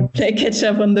the bike, play catch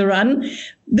up on the run.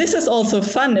 This is also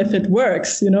fun if it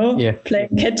works, you know.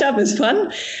 Playing catch up is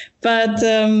fun. But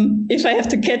if I have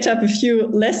to catch up a few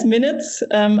less minutes,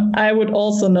 I would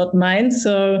also not mind.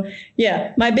 So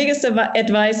my biggest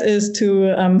advice is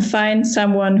to find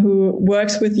someone who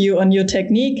works with you on your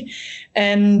technique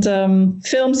and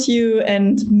films you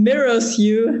and mirrors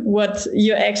you what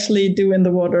you actually do in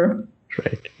the water.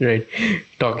 Right.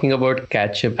 Talking about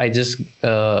catch up, I just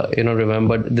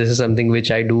remembered this is something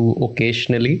which I do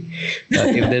occasionally.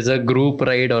 If there's a group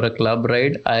ride or a club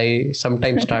ride, I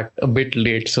sometimes start a bit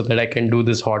late so that I can do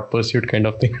this hot pursuit kind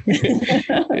of thing.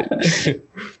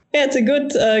 It's a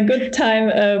good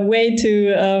time way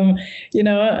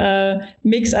to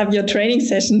mix up your training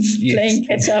sessions, playing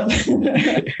catch up.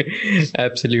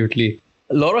 Absolutely.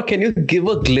 Laura, can you give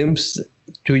a glimpse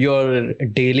to your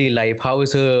daily life? How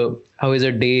is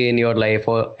a day in your life,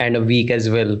 and a week as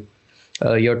well?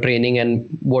 Your training, and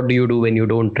what do you do when you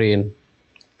don't train?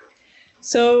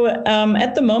 So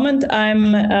at the moment,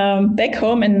 I'm back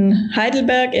home in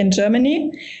Heidelberg in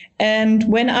Germany, and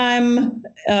when I'm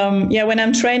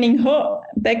training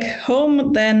back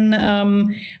home, then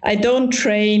I don't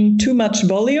train too much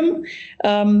volume.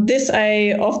 This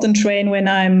I often train when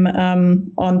I'm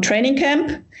on training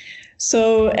camp.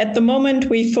 So at the moment,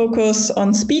 we focus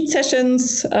on speed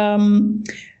sessions.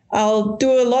 I'll do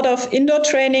a lot of indoor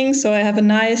training. So I have a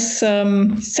nice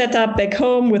setup back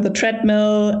home with a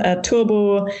treadmill, a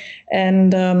turbo,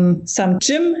 and some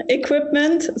gym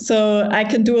equipment. So I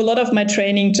can do a lot of my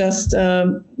training just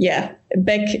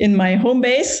back in my home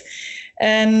base.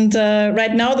 And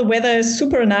right now the weather is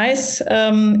super nice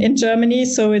in Germany.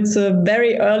 So it's a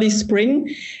very early spring.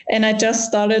 And I just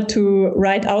started to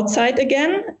ride outside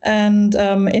again. And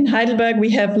in Heidelberg,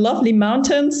 we have lovely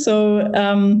mountains. So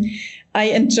I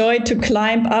enjoy to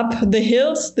climb up the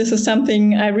hills. This is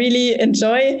something I really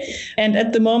enjoy. And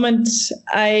at the moment,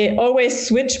 I always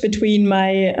switch between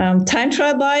my time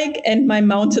trial bike and my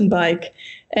mountain bike.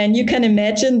 And you can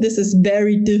imagine this is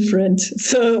very different.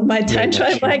 So my time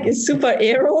trial bike is super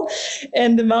aero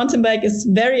and the mountain bike is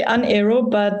very unaero,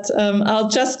 but I'll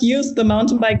just use the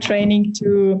mountain bike training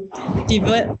to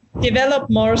develop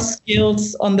more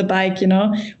skills on the bike. You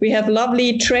know, we have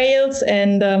lovely trails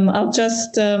and I'll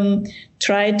just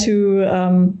try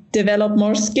to develop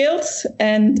more skills.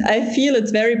 And I feel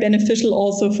it's very beneficial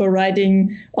also for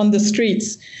riding on the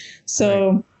streets.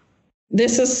 So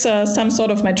this is some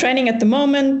sort of my training at the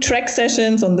moment, track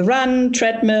sessions on the run,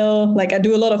 treadmill, like I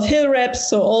do a lot of hill reps.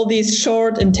 So all these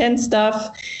short, intense stuff.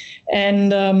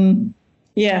 And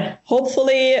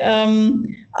hopefully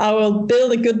I will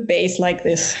build a good base like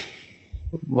this.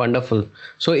 Wonderful.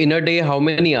 So in a day, how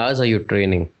many hours are you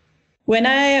training? When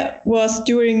I was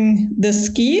doing the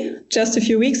ski just a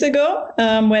few weeks ago,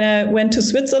 when I went to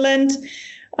Switzerland,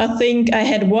 I think I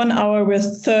had 1 hour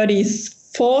with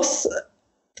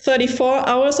 34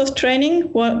 hours of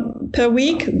training per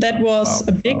week. That was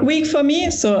a big week for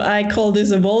me. So I call this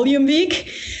a volume week.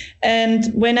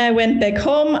 And when I went back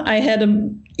home, I had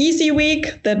an easy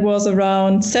week that was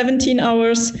around 17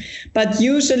 hours. But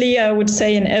usually I would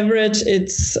say in average,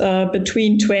 it's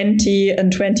between 20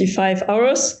 and 25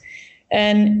 hours.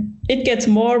 And it gets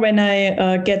more when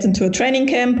I get into a training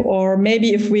camp, or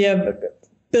maybe if we are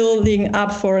building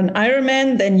up for an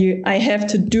Ironman, then I have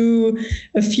to do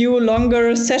a few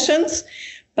longer sessions.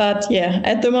 But yeah,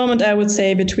 at the moment, I would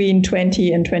say between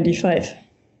 20 and 25.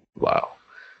 Wow.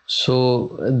 So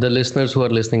the listeners who are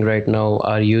listening right now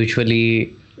are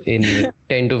usually in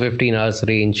 10 to 15 hours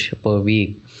range per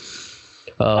week.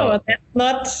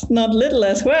 That's not little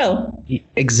as well.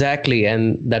 Exactly.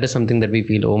 And that is something that we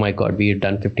feel, oh my God, we've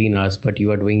done 15 hours, but you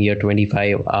are doing here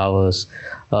 25 hours.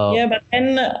 But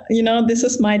then, this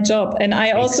is my job. And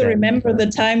I also remember the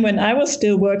time when I was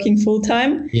still working full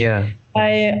time. Yeah.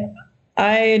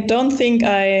 I don't think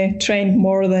I trained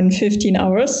more than 15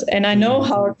 hours. And I know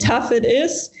how tough it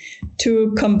is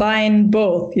to combine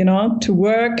both, to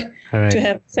work, to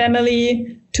have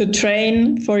family, to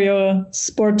train for your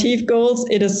sportive goals.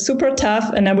 It is super tough.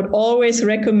 And I would always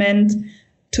recommend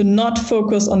to not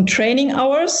focus on training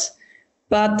hours,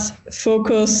 but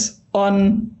focus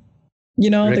on,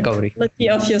 recovery. The quality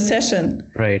of your session.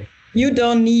 Right. You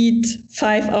don't need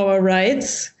 5-hour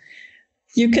rides.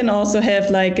 You can also have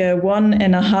like a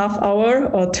 1.5 hour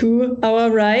or 2-hour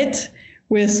ride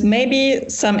with maybe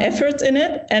some effort in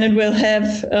it, and it will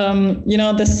have,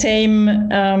 the same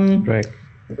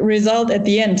result at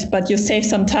the end, but you save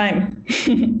some time.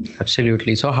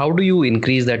 Absolutely. So how do you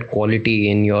increase that quality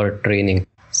in your training?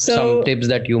 Some tips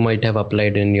that you might have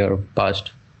applied in your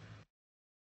past.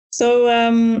 So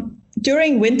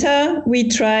during winter, we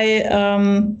try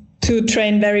to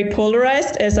train very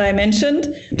polarized, as I mentioned.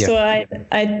 Yeah. So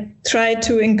I try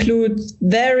to include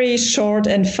very short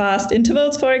and fast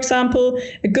intervals, for example.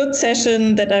 A good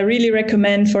session that I really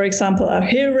recommend, for example, are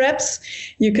hill reps.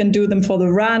 You can do them for the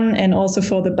run and also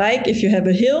for the bike if you have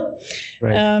a hill.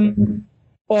 Right.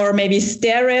 Or maybe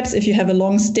stair reps. If you have a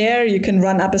long stair, you can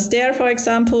run up a stair, for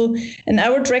example. And I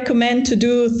would recommend to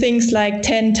do things like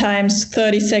 10 times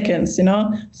 30 seconds,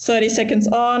 30 seconds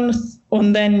on,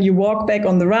 and then you walk back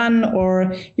on the run,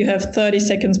 or you have 30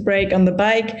 seconds break on the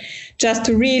bike, just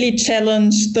to really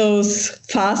challenge those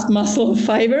fast muscle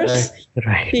fibers.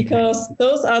 Right. Because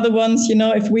those are the ones,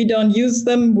 if we don't use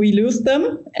them, we lose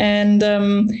them. And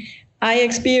I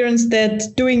experienced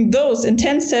that doing those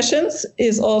intense sessions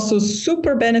is also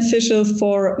super beneficial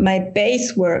for my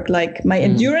base work. Like my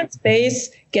endurance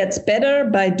base gets better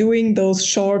by doing those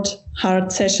short,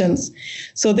 hard sessions.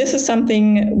 So this is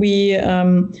something we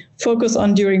focus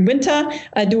on during winter.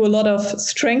 I do a lot of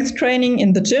strength training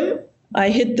in the gym. I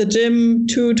hit the gym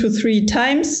 2 to 3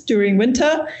 times during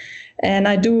winter. And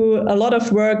I do a lot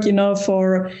of work,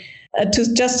 for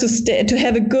to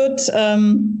have a good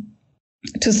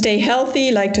to stay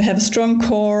healthy, like to have a strong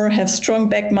core, have strong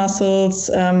back muscles,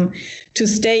 to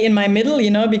stay in my middle,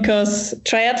 because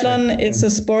triathlon is a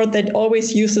sport that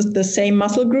always uses the same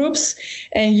muscle groups.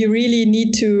 And you really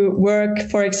need to work,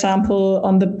 for example,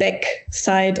 on the back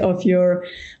side of your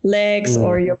legs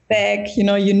or your back.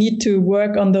 You need to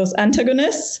work on those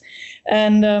antagonists.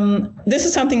 And this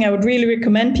is something I would really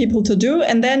recommend people to do.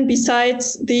 And then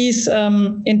besides these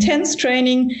intense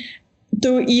training,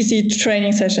 do easy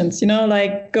training sessions,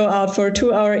 like go out for a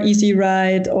 2-hour easy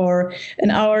ride or an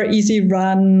hour easy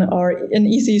run or an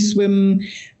easy swim.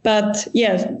 But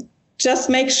just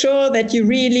make sure that you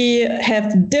really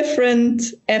have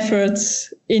different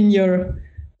efforts in your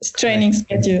training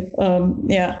schedule.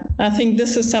 I think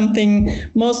this is something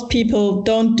most people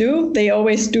don't do. They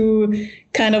always do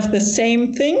kind of the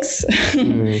same things.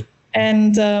 Mm-hmm.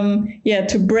 And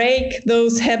to break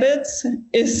those habits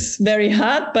is very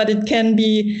hard, but it can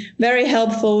be very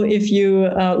helpful if you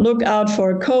look out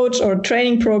for a coach or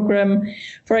training program.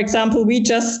 For example, we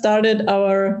just started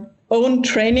our own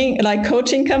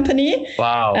coaching company.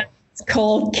 Wow. It's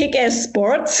called Kick-Ass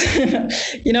Sports.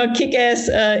 Kick-Ass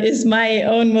is my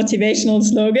own motivational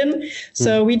slogan.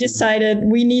 So we decided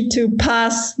we need to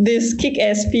pass this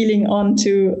kick-ass feeling on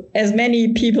to as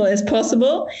many people as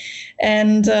possible.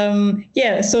 And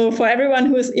so for everyone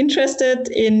who is interested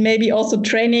in maybe also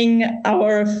training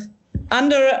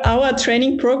under our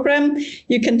training program,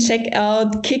 you can check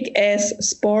out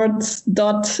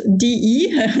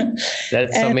kickassports.de.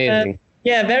 That's amazing.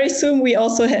 Very soon we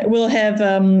also will have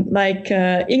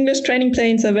English training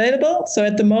planes available. So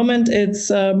at the moment it's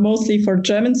mostly for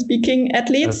German-speaking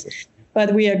athletes,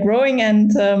 but we are growing,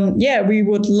 and we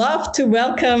would love to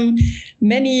welcome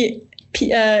many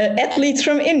athletes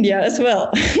from India as well.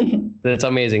 That's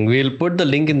amazing. We'll put the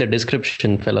link in the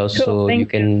description, fellows, cool, so you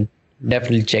can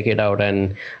definitely check it out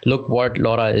and look what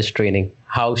Laura is training,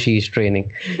 how she's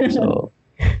training. So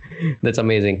that's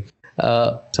amazing.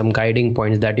 Some guiding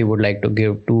points that you would like to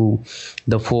give to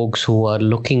the folks who are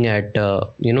looking at,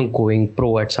 going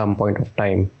pro at some point of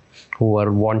time, who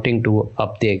are wanting to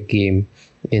up their game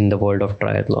in the world of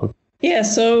triathlon. Yeah.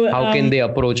 So how can they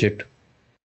approach it?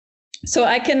 So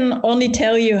I can only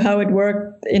tell you how it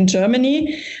worked in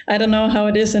Germany. I don't know how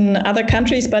it is in other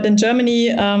countries, but in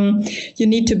Germany, you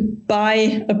need to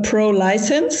buy a pro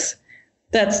license.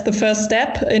 That's the first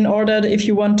step in order if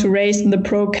you want to race in the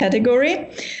pro category.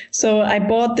 So I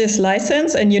bought this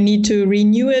license, and you need to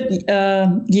renew it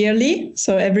yearly,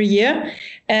 so every year.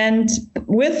 And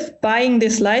with buying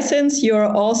this license, you're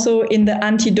also in the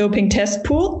anti-doping test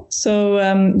pool. So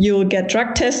you'll get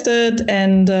drug tested,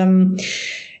 and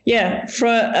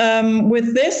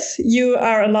with this, you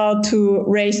are allowed to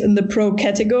race in the pro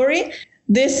category.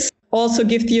 This also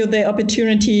gives you the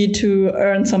opportunity to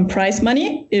earn some prize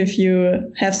money if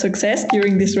you have success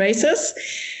during these races.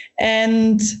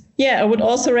 And I would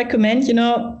also recommend,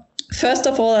 first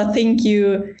of all, I think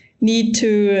you need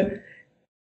to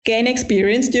gain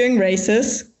experience during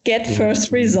races, get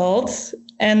first results,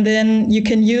 and then you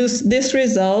can use these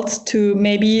results to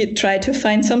maybe try to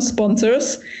find some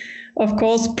sponsors. Of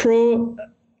course,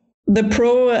 the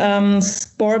pro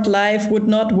sport life would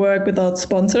not work without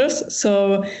sponsors.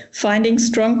 So finding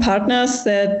strong partners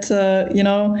that,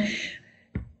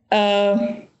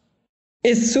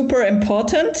 is super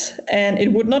important, and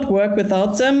it would not work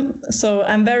without them. So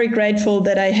I'm very grateful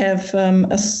that I have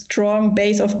a strong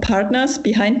base of partners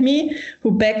behind me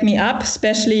who back me up,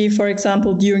 especially, for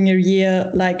example, during a year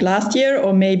like last year,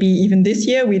 or maybe even this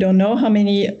year. We don't know how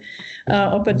many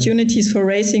opportunities for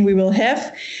racing we will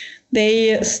have.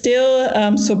 They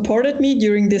still supported me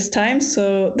during this time,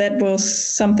 so that was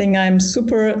something I'm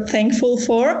super thankful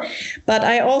for. But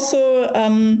I also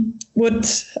would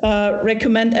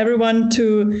recommend everyone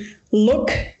to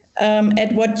look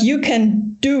at what you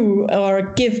can do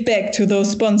or give back to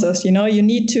those sponsors. You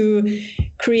need to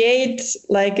create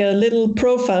like a little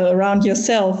profile around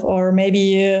yourself, or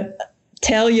maybe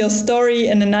tell your story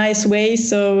in a nice way,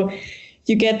 so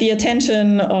you get the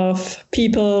attention of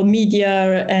people,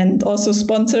 media, and also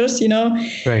sponsors,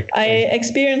 Right. I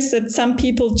experienced that some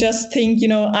people just think,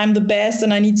 I'm the best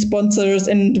and I need sponsors,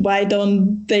 and why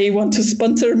don't they want to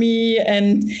sponsor me?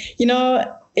 And,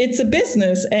 it's a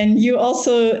business, and you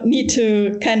also need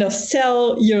to kind of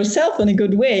sell yourself in a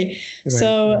good way. Right.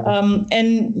 So,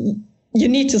 and you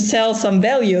need to sell some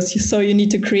values. So you need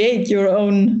to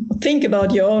think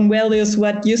about your own values,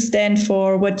 what you stand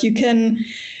for, what you can,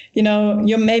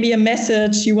 you're maybe a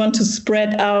message you want to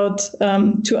spread out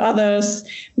to others.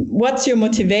 What's your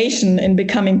motivation in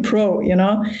becoming pro,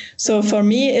 So for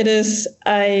me, it is,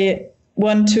 I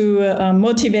want to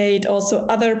motivate also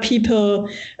other people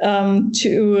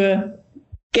to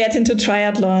get into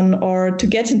triathlon or to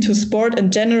get into sport in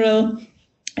general.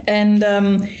 And,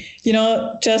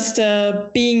 just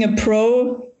being a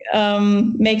pro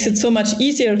makes it so much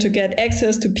easier to get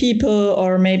access to people,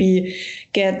 or maybe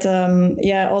get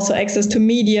also access to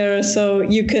media. So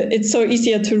it's so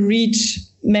easier to reach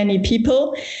many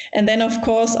people. And then, of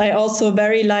course, I also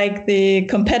very like the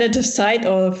competitive side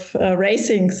of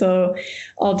racing. So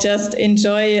I'll just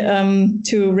enjoy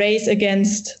to race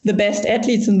against the best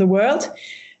athletes in the world.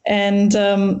 And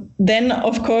then,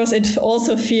 of course, it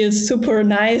also feels super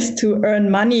nice to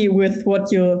earn money with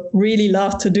what you really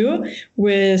love to do.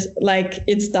 With like,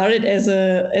 it started as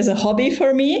a hobby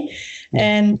for me.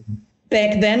 And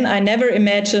back then, I never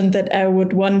imagined that I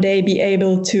would one day be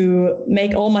able to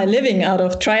make all my living out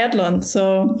of triathlon.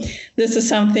 So this is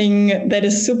something that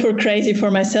is super crazy for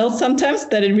myself sometimes,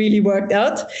 that it really worked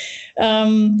out.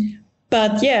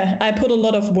 But yeah, I put a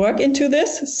lot of work into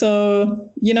this.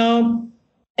 So, you know,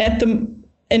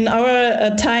 in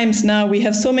our times now, we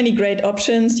have so many great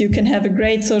options. You can have a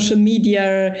great social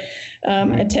media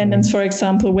attendance, for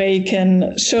example, where you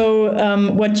can show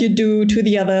what you do to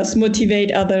the others,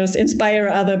 motivate others, inspire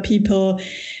other people.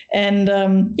 And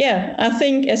I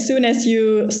think as soon as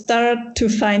you start to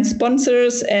find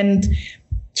sponsors and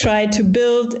try to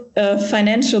build a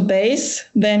financial base,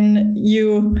 then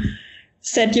you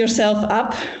set yourself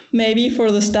up maybe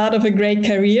for the start of a great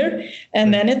career.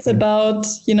 And then it's about,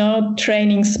 you know,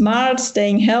 training smart,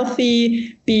 staying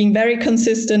healthy, being very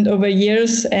consistent over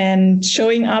years and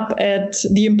showing up at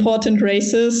the important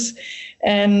races.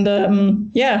 And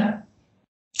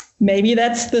maybe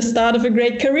that's the start of a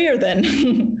great career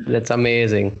then. That's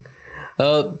amazing.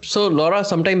 So Laura,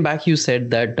 sometime back you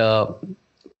said that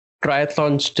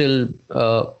triathlon still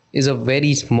is a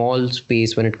very small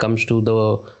space when it comes to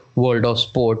the world of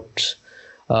sports.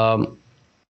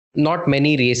 Not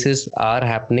many races are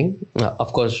happening,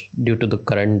 of course, due to the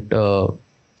current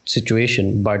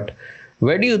situation. But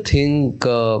where do you think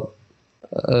the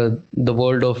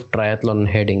world of triathlon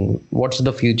heading? What's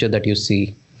the future that you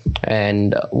see?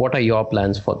 And what are your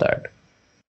plans for that?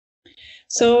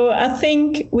 So I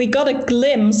think we got a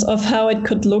glimpse of how it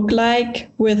could look like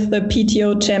with the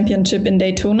PTO Championship in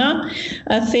Daytona.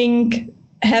 I think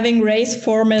having race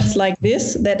formats like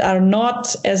this that are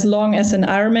not as long as an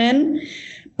Ironman,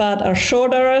 but are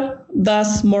shorter,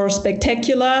 thus more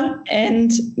spectacular,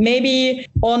 and maybe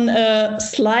on a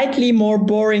slightly more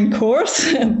boring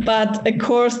course, but a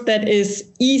course that is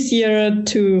easier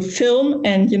to film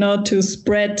and, you know, to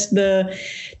spread the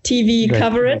TV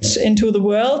coverage into the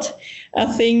world. I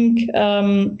think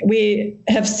we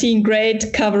have seen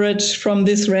great coverage from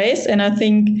this race, and I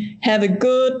think have a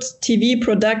good TV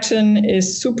production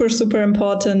is super, super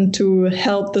important to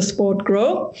help the sport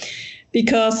grow,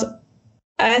 because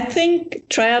I think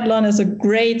triathlon is a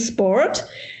great sport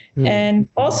and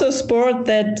also a sport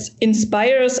that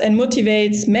inspires and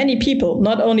motivates many people,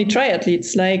 not only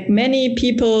triathletes. Like many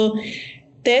people,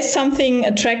 there's something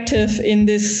attractive in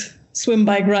this swim,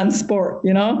 bike, run sport,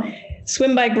 you know?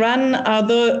 Swim, bike, run are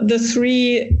the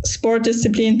three sport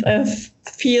disciplines I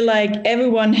feel like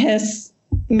everyone has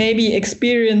maybe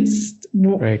experienced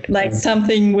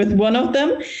something with one of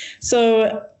them.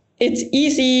 So it's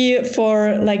easy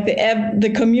for like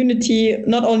the community,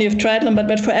 not only of triathlon,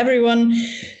 but for everyone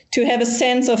to have a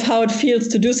sense of how it feels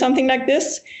to do something like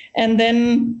this. And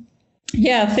then,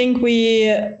 I think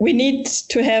we need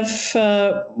to have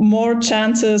more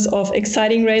chances of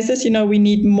exciting races. You know, we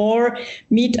need more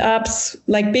meetups,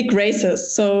 like big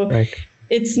races. So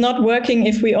it's not working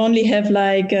if we only have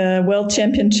like a world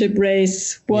championship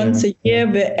race once a year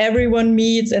where everyone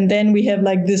meets and then we have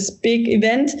like this big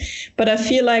event. But I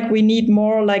feel like we need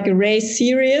more like a race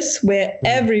series where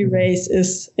every race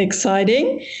is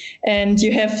exciting and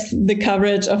you have the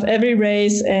coverage of every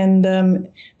race, and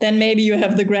then maybe you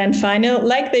have the grand final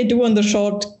like they do on the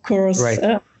short course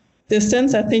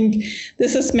distance. I think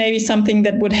this is maybe something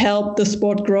that would help the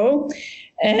sport grow.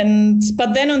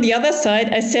 But then on the other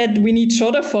side, I said we need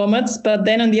shorter formats. But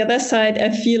then on the other side, I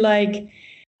feel like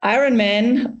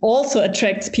Ironman also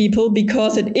attracts people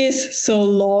because it is so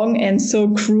long and so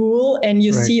cruel. And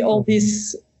you see all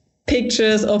these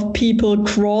pictures of people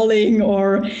crawling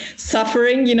or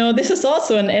suffering. You know, this is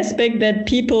also an aspect that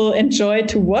people enjoy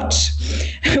to watch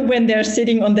when they're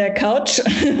sitting on their couch.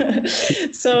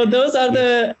 So those are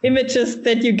the images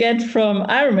that you get from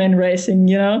Ironman racing,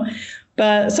 you know.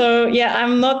 But so,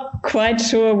 I'm not quite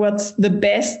sure what's the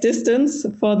best distance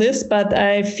for this, but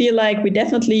I feel like we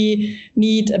definitely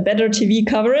need a better TV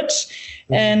coverage.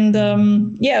 And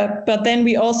but then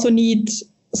we also need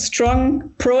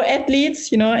strong pro athletes,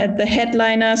 you know, at the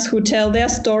headliners who tell their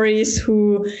stories,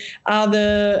 who are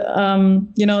the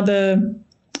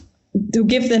to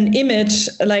give an image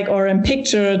like or a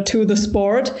picture to the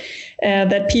sport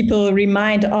that people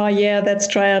remind, oh yeah, that's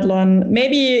triathlon.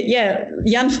 Maybe, yeah,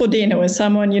 Jan Frodeno is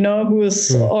someone, who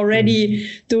is already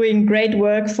doing great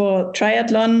work for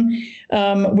triathlon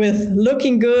with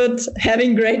looking good,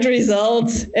 having great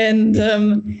results, and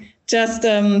just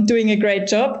doing a great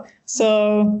job.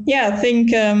 So yeah, I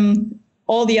think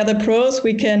all the other pros,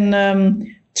 we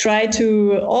can try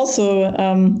to also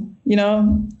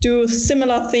do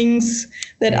similar things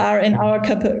that are in our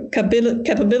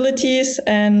capabilities.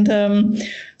 And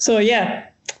so, yeah,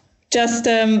 just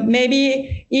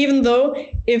maybe even though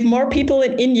if more people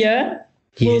in India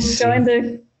will join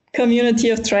the community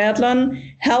of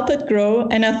triathlon, help it grow.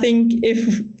 And I think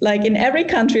if like in every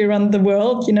country around the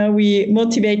world, we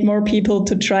motivate more people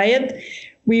to try it,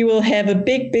 we will have a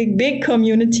big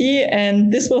community,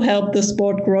 and this will help the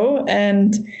sport grow.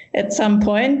 And at some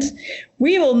point,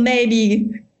 we will maybe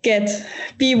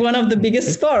be one of the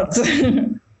biggest sports.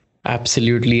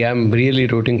 Absolutely. I'm really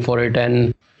rooting for it.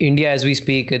 And India, as we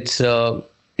speak, it's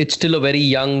still a very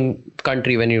young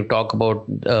country when you talk about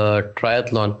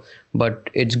triathlon, but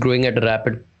it's growing at a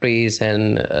rapid pace,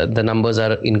 and the numbers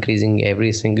are increasing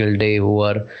every single day who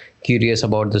are curious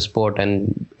about the sport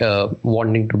and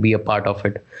wanting to be a part of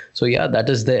it. So yeah, that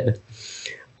is there.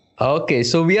 Okay,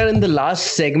 so we are in the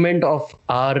last segment of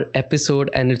our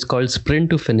episode, and it's called Sprint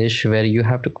to Finish, where you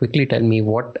have to quickly tell me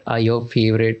what are your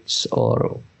favorites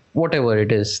or whatever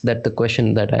it is, that the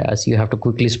question that I ask, you have to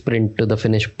quickly sprint to the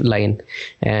finish line.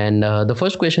 And the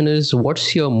first question is,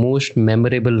 what's your most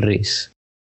memorable race?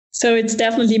 So it's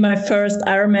definitely my first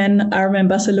Ironman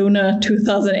Barcelona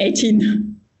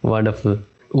 2018. Wonderful.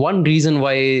 One reason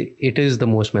why it is the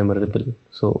most memorable.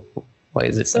 So why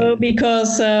is it? So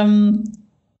because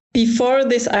before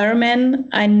this Ironman,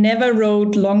 I never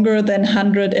rode longer than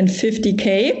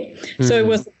 150K. So it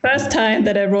was the first time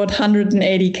that I rode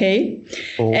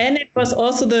 180K. Oh. And it was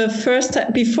also the first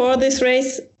time before this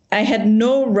race, I had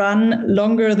no run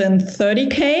longer than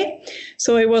 30K.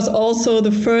 So it was also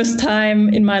the first time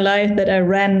in my life that I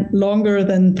ran longer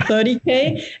than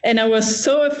 30K. And I was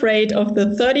so afraid of the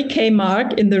 30K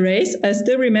mark in the race. I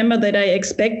still remember that I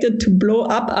expected to blow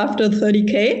up after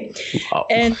 30K. Wow.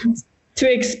 And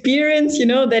to experience,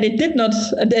 that it did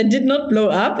not blow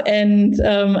up, and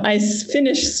I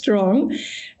finished strong.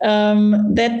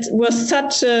 That was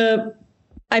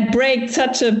I break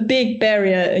such a big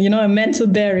barrier, a mental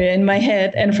barrier in my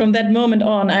head. And from that moment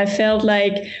on, I felt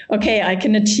like, okay, I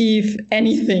can achieve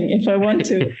anything if I want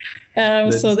to.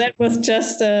 So that was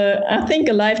just, I think,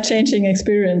 a life-changing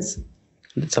experience.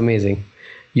 That's amazing.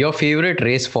 Your favorite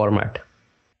race format?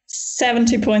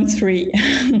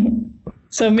 70.3.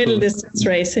 So middle distance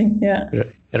racing. Yeah.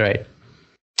 Right.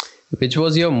 Which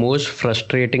was your most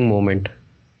frustrating moment?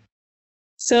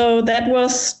 So that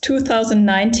was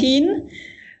 2019.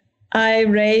 I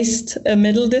raced a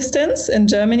middle distance in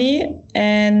Germany,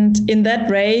 and in that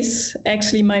race,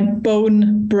 actually my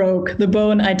bone broke. The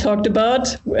bone I talked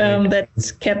about that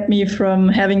kept me from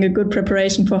having a good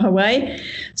preparation for Hawaii.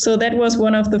 So that was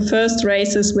one of the first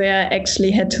races where I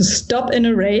actually had to stop in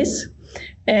a race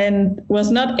and was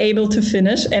not able to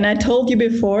finish. And I told you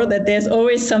before that there's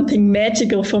always something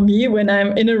magical for me when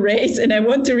I'm in a race and I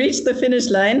want to reach the finish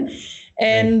line,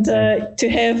 and to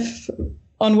have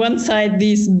on one side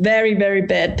these very, very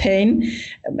bad pain,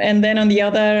 and then on the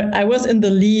other, I was in the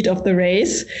lead of the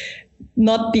race,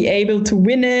 not be able to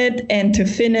win it and to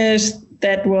finish.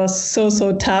 That was so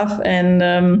tough. And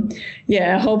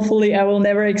hopefully I will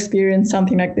never experience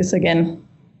something like this again.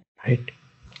 Right.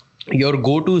 Your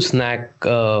go-to snack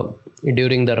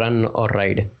during the run or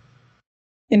ride?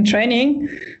 In training?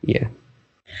 Yeah.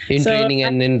 In training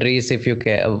and in race, if you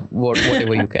care,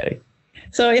 whatever you carry.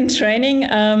 So in training,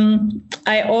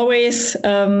 I always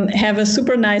have a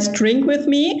super nice drink with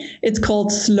me. It's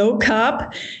called Slow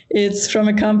Carb. It's from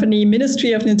a company,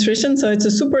 Ministry of Nutrition. So it's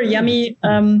a super yummy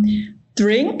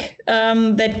drink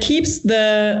that keeps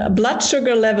the blood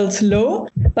sugar levels low,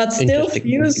 but still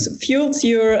fuels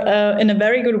you in a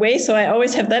very good way. So I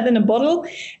always have that in a bottle.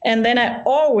 And then I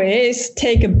always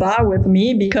take a bar with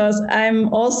me because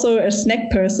I'm also a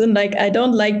snack person. Like, I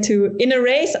don't like to, in a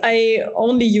race, I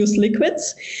only use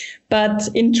liquids, but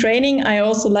in training, I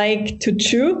also like to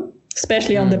chew.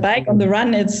 Especially on the bike. On the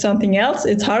run, it's something else.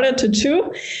 It's harder to chew.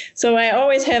 So I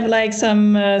always have like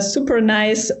some super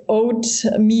nice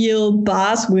oatmeal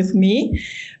bars with me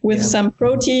with some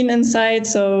protein inside.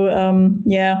 So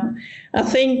I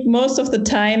think most of the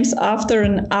times after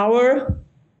an hour,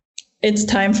 it's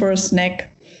time for a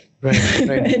snack. Right.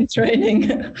 In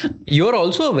training. You're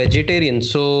also a vegetarian.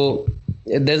 So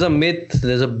there's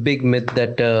a big myth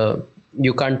that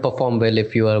you can't perform well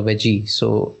if you are a veggie.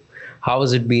 So how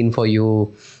has it been for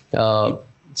you?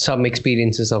 Some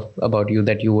experiences about you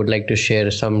that you would like to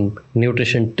share, some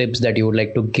nutrition tips that you would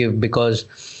like to give, because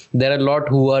there are a lot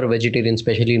who are vegetarian,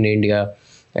 especially in India,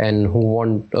 and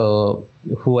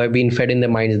who have been fed in their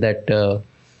minds that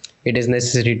it is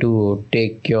necessary to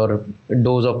take your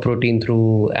dose of protein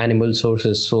through animal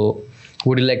sources. So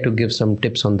would you like to give some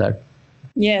tips on that?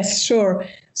 Yes, sure.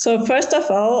 So first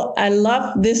of all, I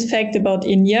love this fact about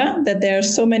India, that there are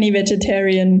so many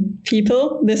vegetarian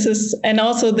people. And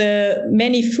also the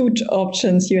many food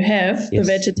options you have, the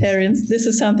vegetarians. This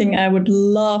is something I would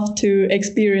love to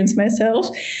experience myself.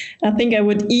 I think I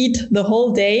would eat the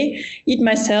whole day, eat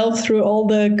myself through all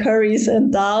the curries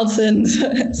and dals and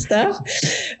stuff.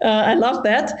 I love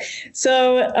that.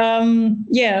 So,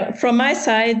 from my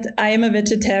side, I am a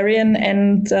vegetarian,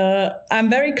 and I'm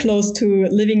very close to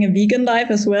living a vegan life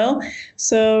as well.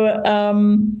 So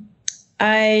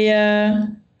I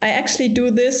actually do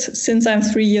this since I'm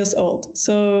 3 years old.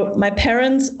 So my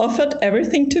parents offered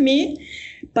everything to me,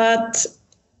 but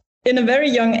in a very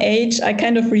young age, I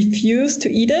kind of refused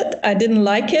to eat it. I didn't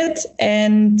like it.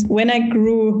 And when I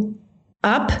grew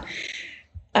up,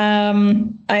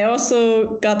 I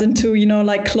also got into,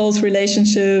 close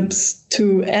relationships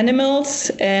to animals.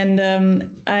 And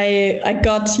I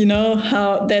got,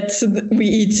 how we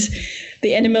eat.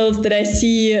 The animals that I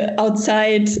see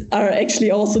outside are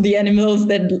actually also the animals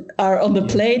that are on the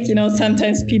plate.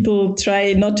 Sometimes people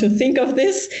try not to think of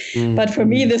this, but for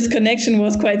me, this connection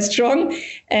was quite strong.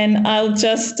 And I'll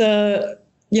just,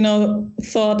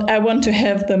 thought I want to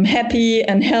have them happy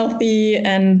and healthy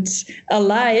and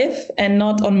alive and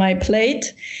not on my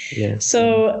plate. Yeah.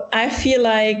 So I feel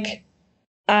like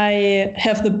I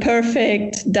have the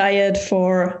perfect diet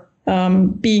for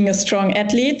being a strong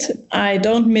athlete. I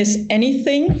don't miss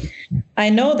anything. I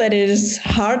know that it is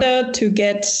harder to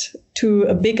get to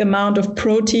a big amount of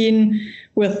protein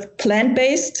with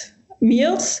plant-based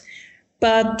meals,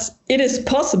 but it is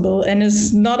possible and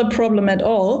is not a problem at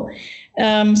all.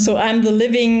 So I'm the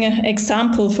living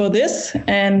example for this.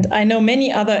 And I know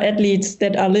many other athletes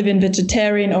that are living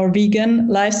vegetarian or vegan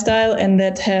lifestyle and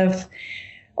that have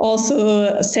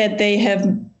also said they have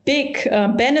big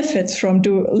benefits from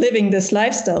living this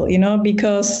lifestyle,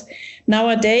 because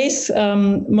nowadays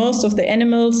most of the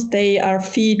animals, they are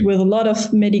fed with a lot of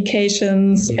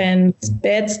medications and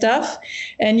bad stuff.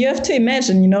 And you have to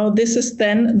imagine, this is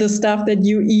then the stuff that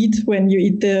you eat when you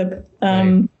eat the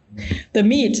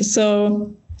meat.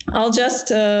 So I'll just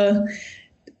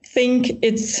think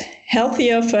it's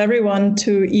healthier for everyone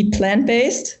to eat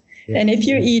plant-based. And if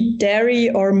you eat dairy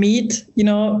or meat,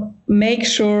 make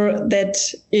sure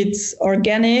that it's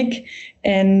organic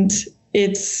and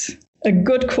it's a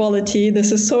good quality.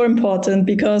 This is so important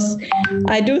because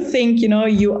I do think,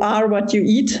 you are what you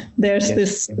eat. There's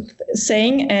this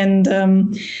saying.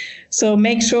 And so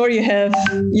make sure you have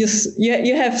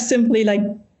simply like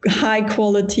high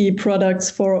quality products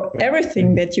for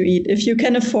everything that you eat. If you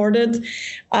can afford it,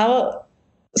 I'll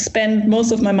spend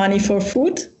most of my money for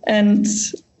food. And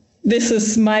this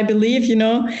is my belief,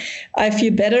 I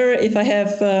feel better if I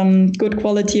have good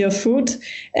quality of food.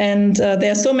 And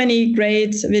there are so many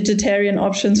great vegetarian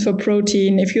options for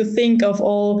protein. If you think of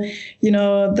all, you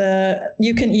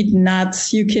can eat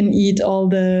nuts, you can eat all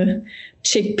the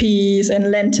chickpeas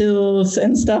and lentils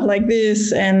and stuff like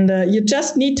this. And you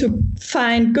just need to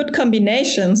find good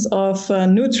combinations of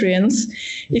nutrients.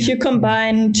 If you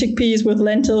combine chickpeas with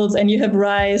lentils and you have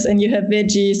rice and you have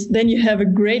veggies, then you have a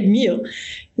great meal.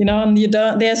 And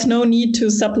there's no need to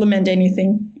supplement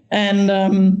anything. And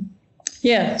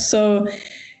so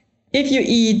if you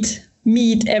eat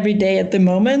meat every day at the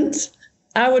moment,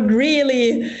 I would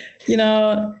really,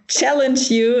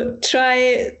 challenge you,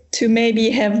 try to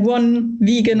maybe have one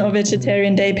vegan or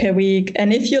vegetarian day per week.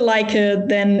 And if you like it,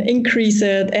 then increase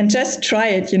it and just try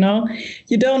it, You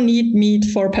don't need meat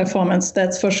for performance,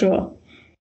 that's for sure.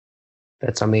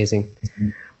 That's amazing.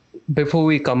 Before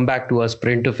we come back to our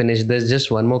sprint to finish, there's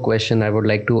just one more question I would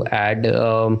like to add.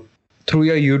 Through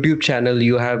your YouTube channel,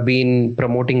 you have been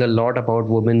promoting a lot about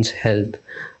women's health.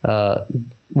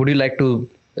 Would you like to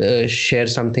share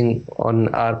something on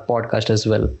our podcast as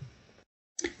well?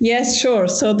 Yes, sure.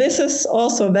 So this is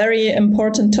also a very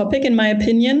important topic, in my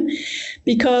opinion,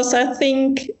 because I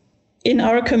think in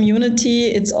our community,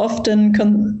 it's often,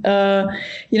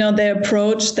 the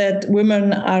approach that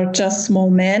women are just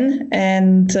small men.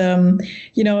 And,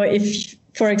 if,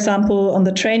 for example, on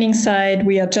the training side,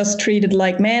 we are just treated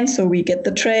like men. So we get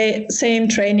the same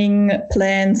training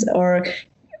plans or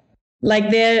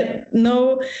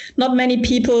not many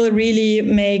people really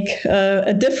make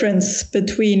a difference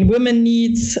between women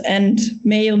needs and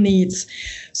male needs.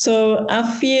 So I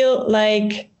feel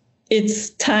like it's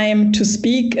time to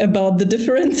speak about the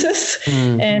differences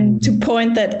and to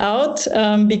point that out,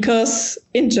 because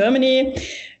in Germany,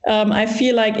 I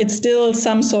feel like it's still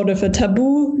some sort of a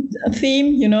taboo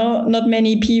theme. Not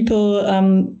many people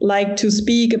like to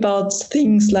speak about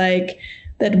things like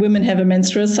that women have a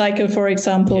menstrual cycle, for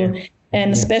example,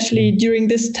 and especially during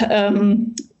this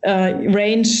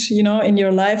range, in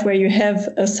your life where you have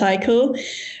a cycle,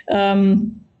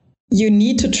 you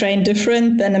need to train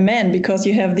different than a man, because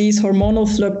you have these hormonal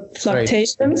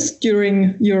fluctuations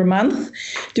during a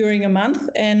month.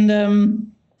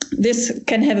 And this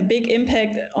can have a big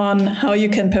impact on how you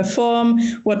can perform,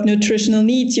 what nutritional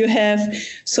needs you have.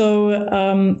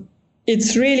 So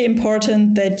it's really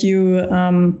important that you,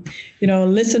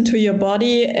 listen to your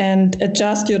body and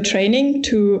adjust your training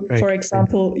to, for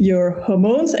example, your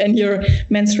hormones and your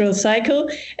menstrual cycle.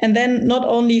 And then not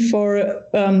only for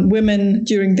women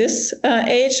during this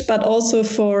age, but also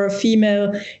for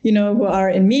female, who are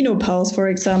in menopause, for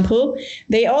example,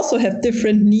 they also have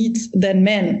different needs than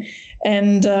men.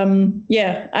 And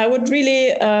I would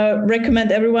really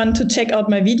recommend everyone to check out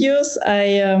my videos.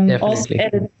 I also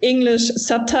added English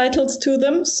subtitles to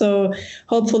them, so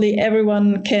hopefully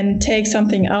everyone can take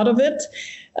something out of it.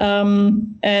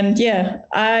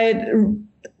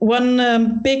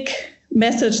 One big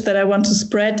message that I want to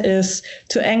spread is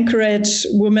to encourage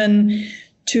women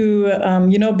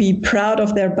to be proud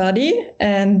of their body,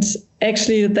 and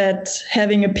actually that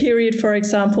having a period, for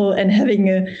example, and having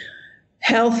a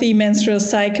healthy menstrual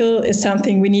cycle is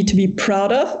something we need to be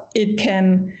proud of. It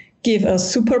can give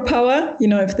us superpower.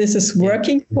 If this is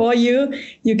working for you,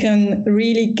 you can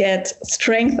really get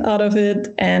strength out of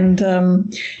it. And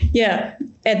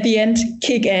at the end,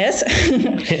 kick ass.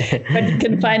 But you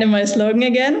can find in my slogan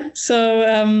again. So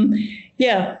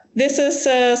this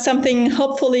is something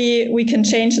hopefully we can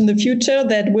change in the future,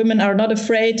 that women are not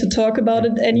afraid to talk about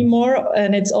it anymore.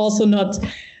 And it's also not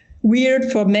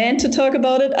weird for men to talk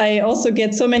about it. I also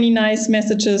get so many nice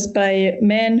messages by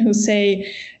men who say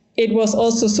it was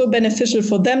also so beneficial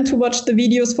for them to watch the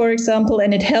videos, for example,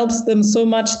 and it helps them so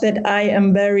much that I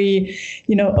am very,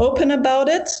 open about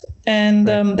it. And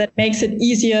that makes it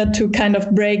easier to kind of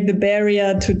break the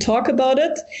barrier to talk about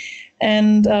it.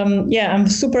 And I'm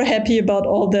super happy about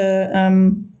all the,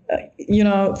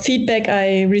 feedback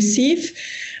I receive.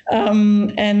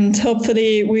 And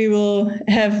hopefully we will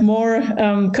have more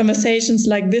conversations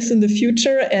like this in the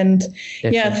future. And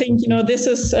I think, this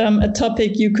is a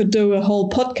topic you could do a whole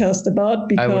podcast about.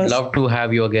 Because I would love to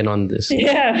have you again on this.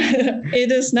 Yeah,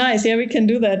 it is nice. Yeah, we can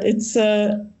do that. It's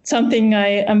something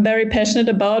I am very passionate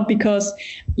about, because,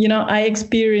 I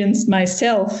experienced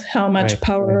myself how much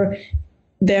power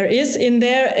there is in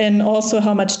there, and also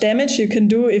how much damage you can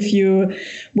do if you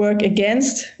work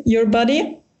against your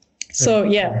body. So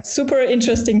super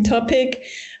interesting topic.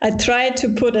 I try to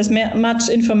put as much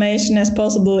information as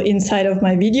possible inside of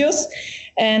my videos.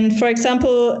 And for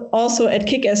example, also at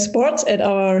Kick-Ass Sports, at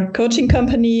our coaching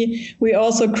company, we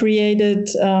also created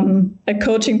a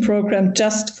coaching program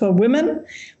just for women,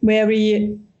 where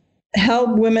we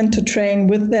help women to train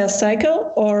with their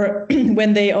cycle, or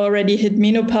when they already hit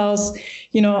menopause,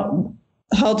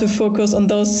 how to focus on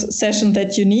those sessions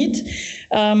that you need.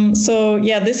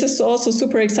 This is also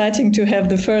super exciting to have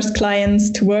the first clients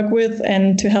to work with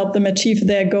and to help them achieve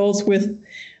their goals with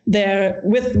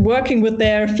working with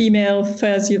their female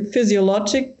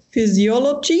physiology.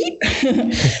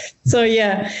 So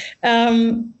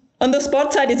on the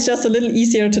sport side, it's just a little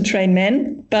easier to train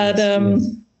men, but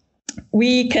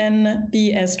we can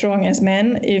be as strong as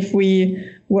men if we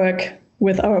work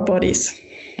with our bodies.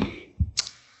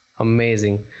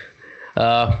 Amazing.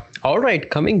 All right,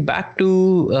 coming back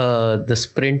to the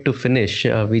sprint to finish,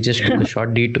 we just took a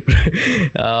short detour.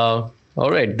 All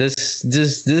right, this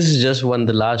is just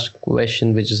the last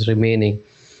question which is remaining.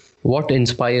 What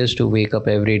inspires to wake up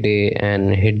every day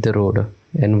and hit the road,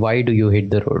 and why do you hit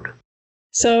the road?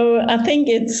 So I think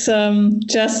it's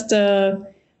just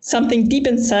something deep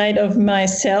inside of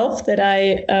myself that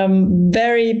I am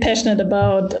very passionate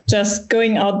about, just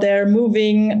going out there,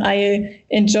 moving. I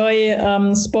enjoy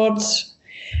sports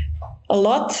a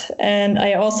lot, and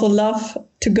I also love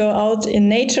to go out in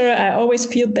nature. I always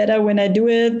feel better when I do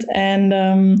it. And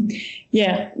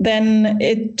then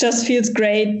it just feels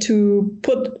great to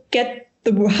get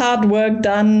the hard work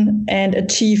done and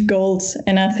achieve goals.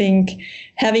 And I think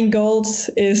having goals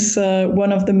is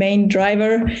one of the main things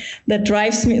that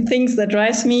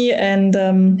drives me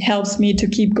and helps me to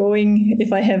keep going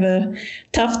if I have a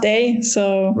tough day.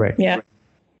 So, yeah.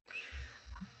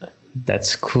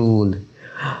 That's cool.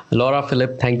 Laura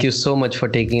Philipp, thank you so much for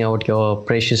taking out your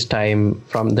precious time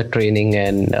from the training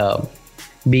and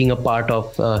being a part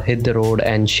of Hit the Road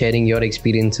and sharing your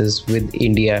experiences with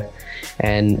India.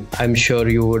 And I'm sure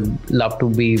you would love to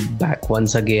be back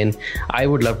once again. I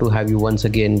would love to have you once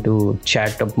again to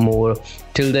chat up more.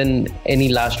 Till then, any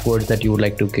last words that you would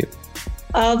like to give?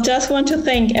 I'll just want to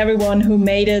thank everyone who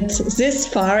made it this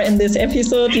far in this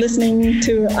episode, listening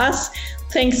to us.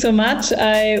 Thanks so much.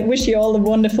 I wish you all a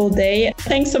wonderful day.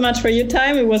 Thanks so much for your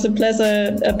time. It was a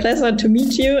pleasure to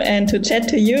meet you and to chat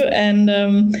to you. And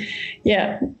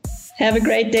have a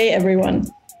great day, everyone.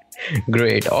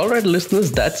 Great. All right,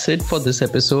 listeners, that's it for this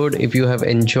episode. If you have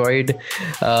enjoyed,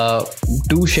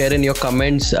 do share in your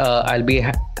comments. I'll be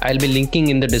linking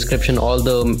in the description all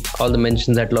the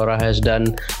mentions that Laura has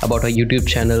done about her YouTube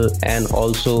channel, and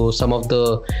also some of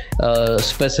the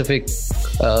specific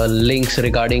links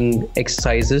regarding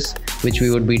exercises which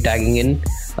we would be tagging in.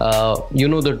 You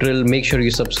know the drill. Make sure you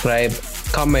subscribe,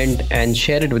 comment, and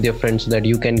share it with your friends so that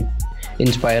you can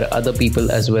inspire other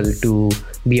people as well to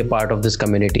be a part of this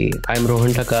community. I'm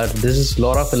Rohan Thakkar. This is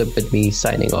Laura Philipp with me,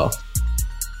 signing off.